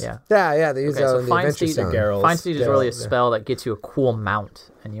it's horse. Yeah. Yeah, they use Okay, that so on the Fine Adventure Steed, Zone. Geralt. Fine Steed is really a Geralt, yeah. spell that gets you a cool mount,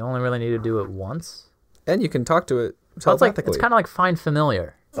 and you only really need to do it once. And you can talk to it So it's like telepathically. it's kind of like Find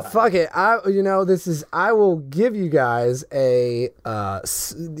Familiar. Fuck it. I will give you guys I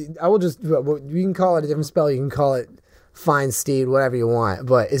will just, you can call it a different spell. You can call it Fine Steed, whatever you want.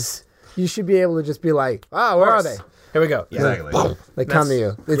 But you should be able to just be like, where are they? Here we go. Yeah. Exactly. They come to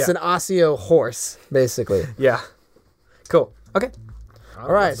you. It's yeah. an Osseo horse, basically. Yeah. Cool. Okay.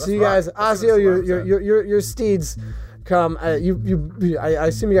 All right, so you guys, Osseo, your steeds come. I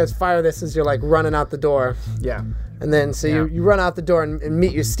assume you guys fire this as you're like running out the door, Yeah. and then so you run out the door and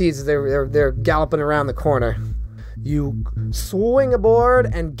meet your steeds as they're galloping around the corner. You swing aboard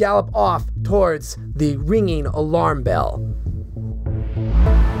and gallop off towards the ringing alarm bell.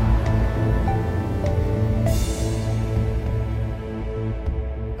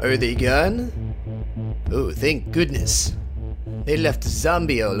 Are they gone? Oh, thank goodness. They left a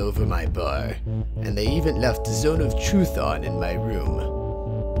zombie all over my bar, and they even left the Zone of Truth on in my room.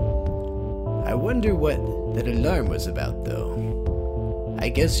 I wonder what that alarm was about, though. I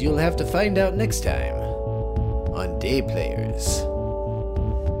guess you'll have to find out next time on Day Players.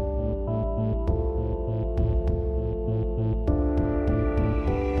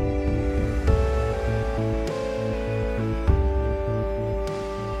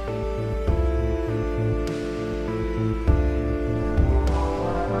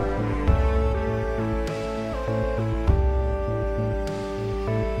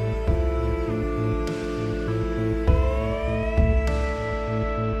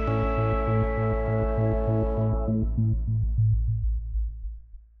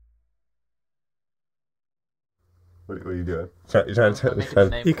 What are you doing? You're trying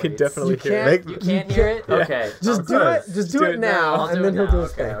to You can definitely hear it. make You can't hear it. Okay. Just do it. Just do it now, I'll and do then it he'll now. do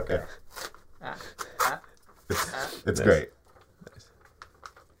his Okay, thing. okay. It's great.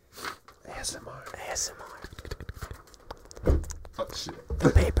 ASMR. Oh, shit. The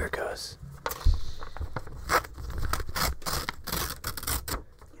paper goes.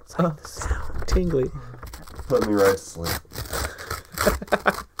 It's like the sound. Tingly. Put me right to sleep.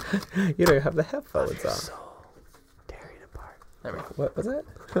 You don't have the headphones on. Soul tearing apart. There we go. What was that?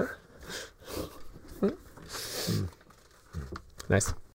 Nice.